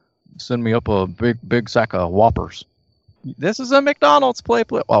to send me up a big sack of Whoppers. This is a McDonald's play.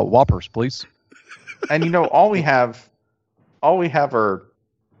 Whoppers, please. And all we have are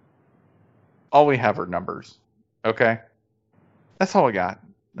numbers. Okay, that's all we got.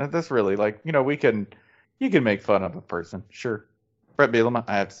 That's really you can make fun of a person, sure. Brett Bielema,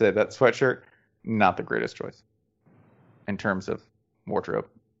 I have to say that sweatshirt, not the greatest choice in terms of wardrobe.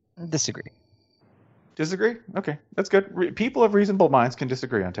 Disagree. Disagree? Okay, that's good. People of reasonable minds can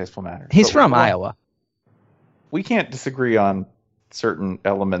disagree on tasteful matters. He's But from Iowa. We can't disagree on certain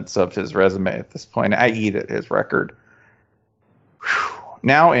elements of his resume at this point, i.e. that his record. Whew.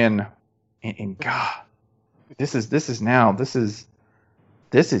 Now in God, this is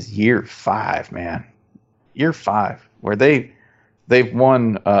year 5, man. Year 5, where they've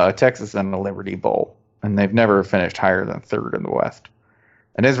won Texas and the Liberty Bowl, and they've never finished higher than 3rd in the West.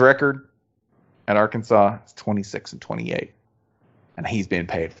 And his record at Arkansas is 26-28, and he's being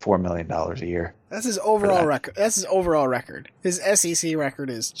paid $4 million a year. That's his overall record. That's his overall record. His SEC record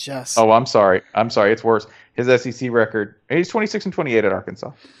is just. Oh, I'm sorry. It's worse. His SEC record. He's 26-28 at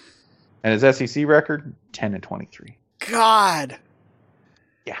Arkansas, and his SEC record 10-23. God.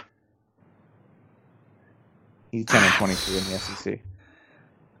 Yeah. He's 10-23 in the SEC.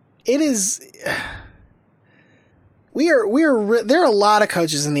 It is. There are a lot of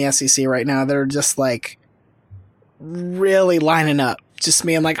coaches in the SEC right now that are just like really lining up. Just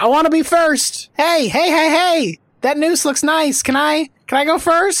me. I'm like, I want to be first. Hey. That noose looks nice. Can I go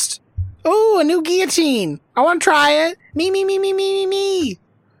first? Ooh, a new guillotine. I want to try it. Me.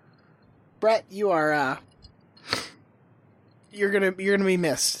 Brett, you are, you're gonna be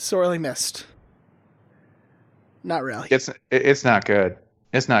missed. Sorely missed. Not really. It's not good.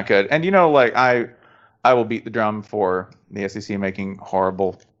 It's not good. And like I will beat the drum for the SEC making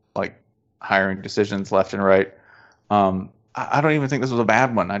horrible hiring decisions left and right. I don't even think this was a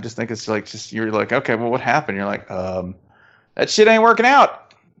bad one. I just think it's you're like, okay, well, what happened? You're like, that shit ain't working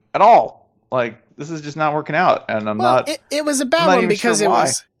out at all. Like, this is just not working out, and I'm not. It was a bad one because sure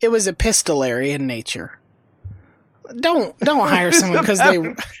it was epistolary in nature. Don't hire someone because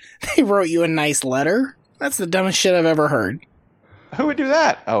they wrote you a nice letter. That's the dumbest shit I've ever heard. Who would do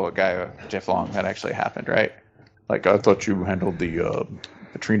that? Oh, a guy, Jeff Long. That actually happened, right? Like, I thought you handled the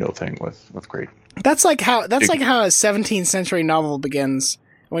Petrino thing with great. That's like how a 17th century novel begins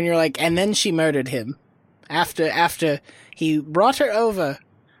when you're like, and then she murdered him after he brought her over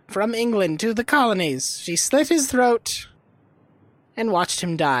from England to the colonies. She slit his throat and watched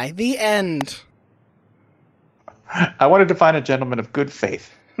him die. The end. I wanted to find a gentleman of good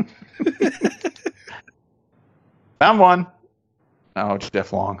faith. Found one. Oh,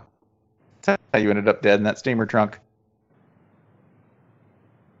 Jeff Long. That's how you ended up dead in that steamer trunk.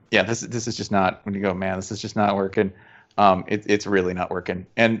 Yeah, this is just not. When you go, man, this is just not working. It's really not working.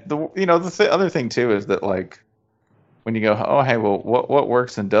 And the other thing too is that when you go, oh hey, well, what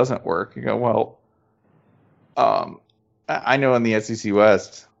works and doesn't work? You go, well, I know in the SEC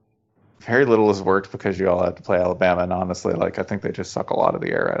West, very little has worked because you all have to play Alabama, and honestly, I think they just suck a lot of the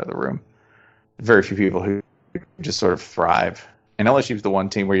air out of the room. Very few people who just sort of thrive. And LSU's the one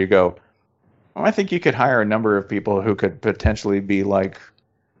team where you go, well, I think you could hire a number of people who could potentially be like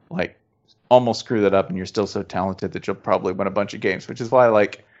almost screw that up, and you're still so talented that you'll probably win a bunch of games, which is why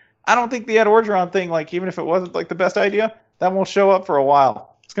I don't think the Ed Orgeron thing, even if it wasn't the best idea, that won't show up for a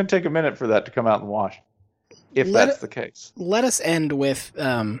while. It's going to take a minute for that to come out in the wash, if that's the case. Let us end with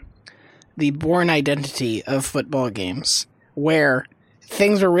the born identity of football games, where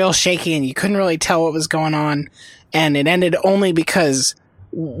things were real shaky and you couldn't really tell what was going on, and it ended only because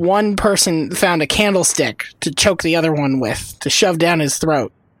one person found a candlestick to choke the other one with, to shove down his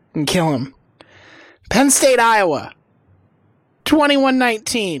throat and kill him. Penn State, Iowa.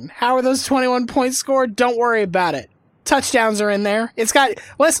 21-19. How are those 21 points scored? Don't worry about it. Touchdowns are in there.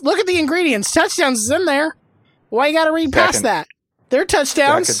 Let's look at the ingredients. Touchdowns is in there. Why you gotta read past that? They're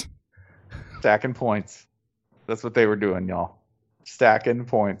touchdowns. Stacking points. That's what they were doing, y'all. Stacking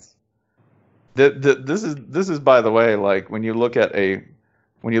points. This is by the way, when you look at a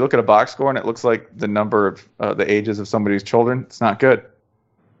box score and it looks like the number of the ages of somebody's children, it's not good.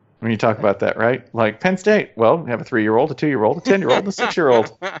 When you talk about that, right? Penn State, well, we have a 3-year-old, a 2-year-old, a 10-year-old, and a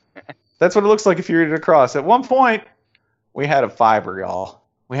 6-year-old. That's what it looks like if you read it across. At one point, we had a fiver, y'all.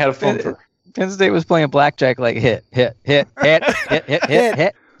 We had a fiver. Penn State was playing blackjack hit.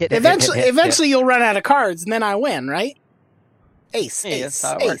 Eventually you'll run out of cards, and then I win, right? Ace.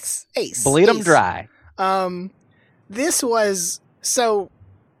 Bleed them dry. This was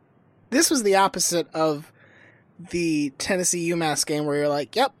the opposite of the Tennessee UMass game where you're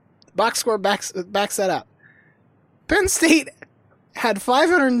like, yep, box score backs that up. Penn State had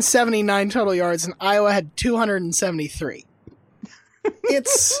 579 total yards and Iowa had 273.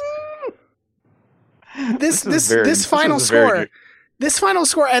 It's this final score,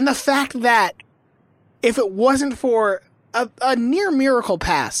 and the fact that if it wasn't for a near miracle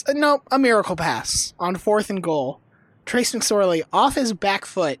pass, a miracle pass on 4th and goal, Trace McSorley off his back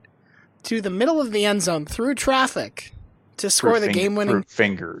foot to the middle of the end zone through traffic to score the game-winning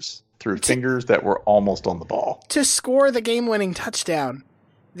through fingers that were almost on the ball. To score the game-winning touchdown,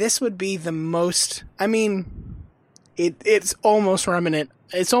 this would be the most... I mean, it's almost reminiscent.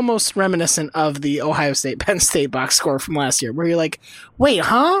 It's almost reminiscent of the Ohio State-Penn State box score from last year, where you're like, wait,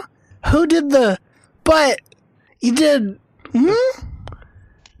 huh? Who did the... But you did...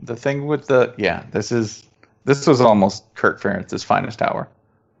 The thing with the... Yeah, this was almost Kirk Ferentz's finest hour.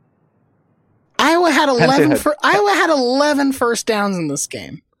 Iowa had 11 first downs in this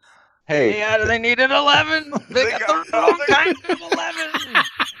game. Hey, Yeah, they needed 11. They got the wrong kind of 11.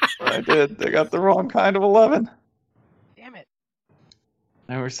 I did. They got the wrong kind of 11. Damn it.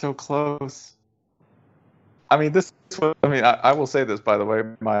 They were so close. I mean, I will say this, by the way.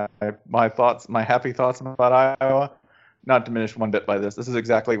 My thoughts, my happy thoughts about Iowa, not diminished one bit by this. This is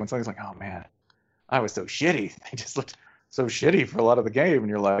exactly when something's like, oh man, Iowa's so shitty. They just looked so shitty for a lot of the game, and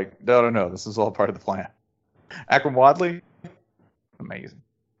you're like, no, this is all part of the plan. Akram Wadley, amazing.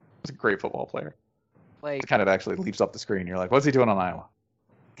 He's a great football player. Like, It kind of actually leaps up the screen. You're like, what's he doing on Iowa?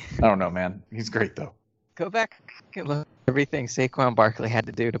 I don't know, man. He's great though. go back and look at everything Saquon Barkley had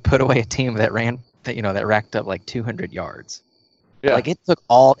to do to put away a team that racked up like 200 yards. Yeah. Like it took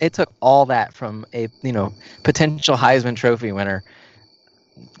all that from a potential Heisman Trophy winner.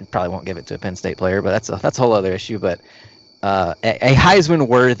 Probably won't give it to a Penn State player, but that's a whole other issue. But a Heisman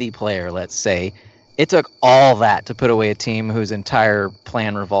worthy player, let's say, it took all that to put away a team whose entire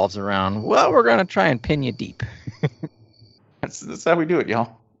plan revolves around, well, we're gonna try and pin you deep. That's how we do it,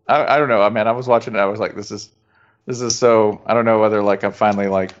 y'all. I don't know. I mean, I was watching it. I was like, this is so. I don't know whether like I'm finally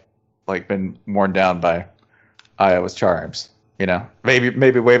like been worn down by Iowa's charms.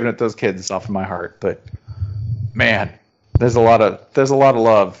 Maybe waving at those kids off of my heart, but man, there's a lot of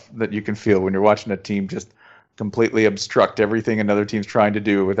love that you can feel when you're watching a team just completely obstruct everything another team's trying to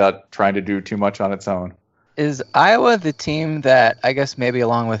do without trying to do too much on its own. Is Iowa the team that, I guess maybe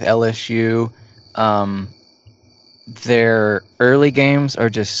along with LSU, their early games are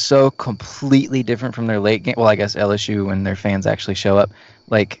just so completely different from their late game? Well, I guess LSU, when their fans actually show up,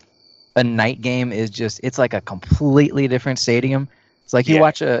 like a night game is it's like a completely different stadium. It's like you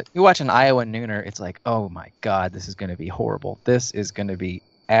watch an Iowa nooner, it's like, oh my God, this is going to be horrible. This is going to be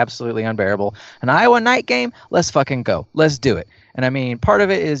absolutely unbearable. An Iowa night game, let's fucking go. Let's do it. And I mean, part of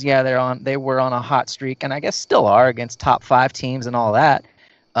it is, they were on a hot streak, and I guess still are against top 5 teams and all that.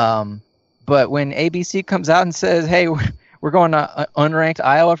 But when ABC comes out and says, hey, we're going to unranked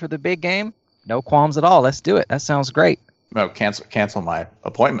Iowa for the big game, no qualms at all. Let's do it. That sounds great. No, cancel my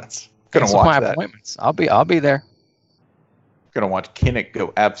appointments. Gonna watch that. Appointments. I'll be there. Gonna watch Kinnick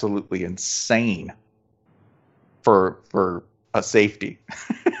go absolutely insane for a safety.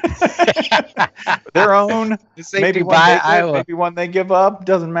 Their own maybe by Iowa. Maybe one they give up,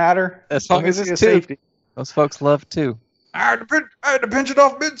 doesn't matter. As long as it's safety. Those folks love too. I had to pinch it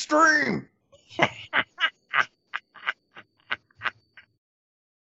off midstream.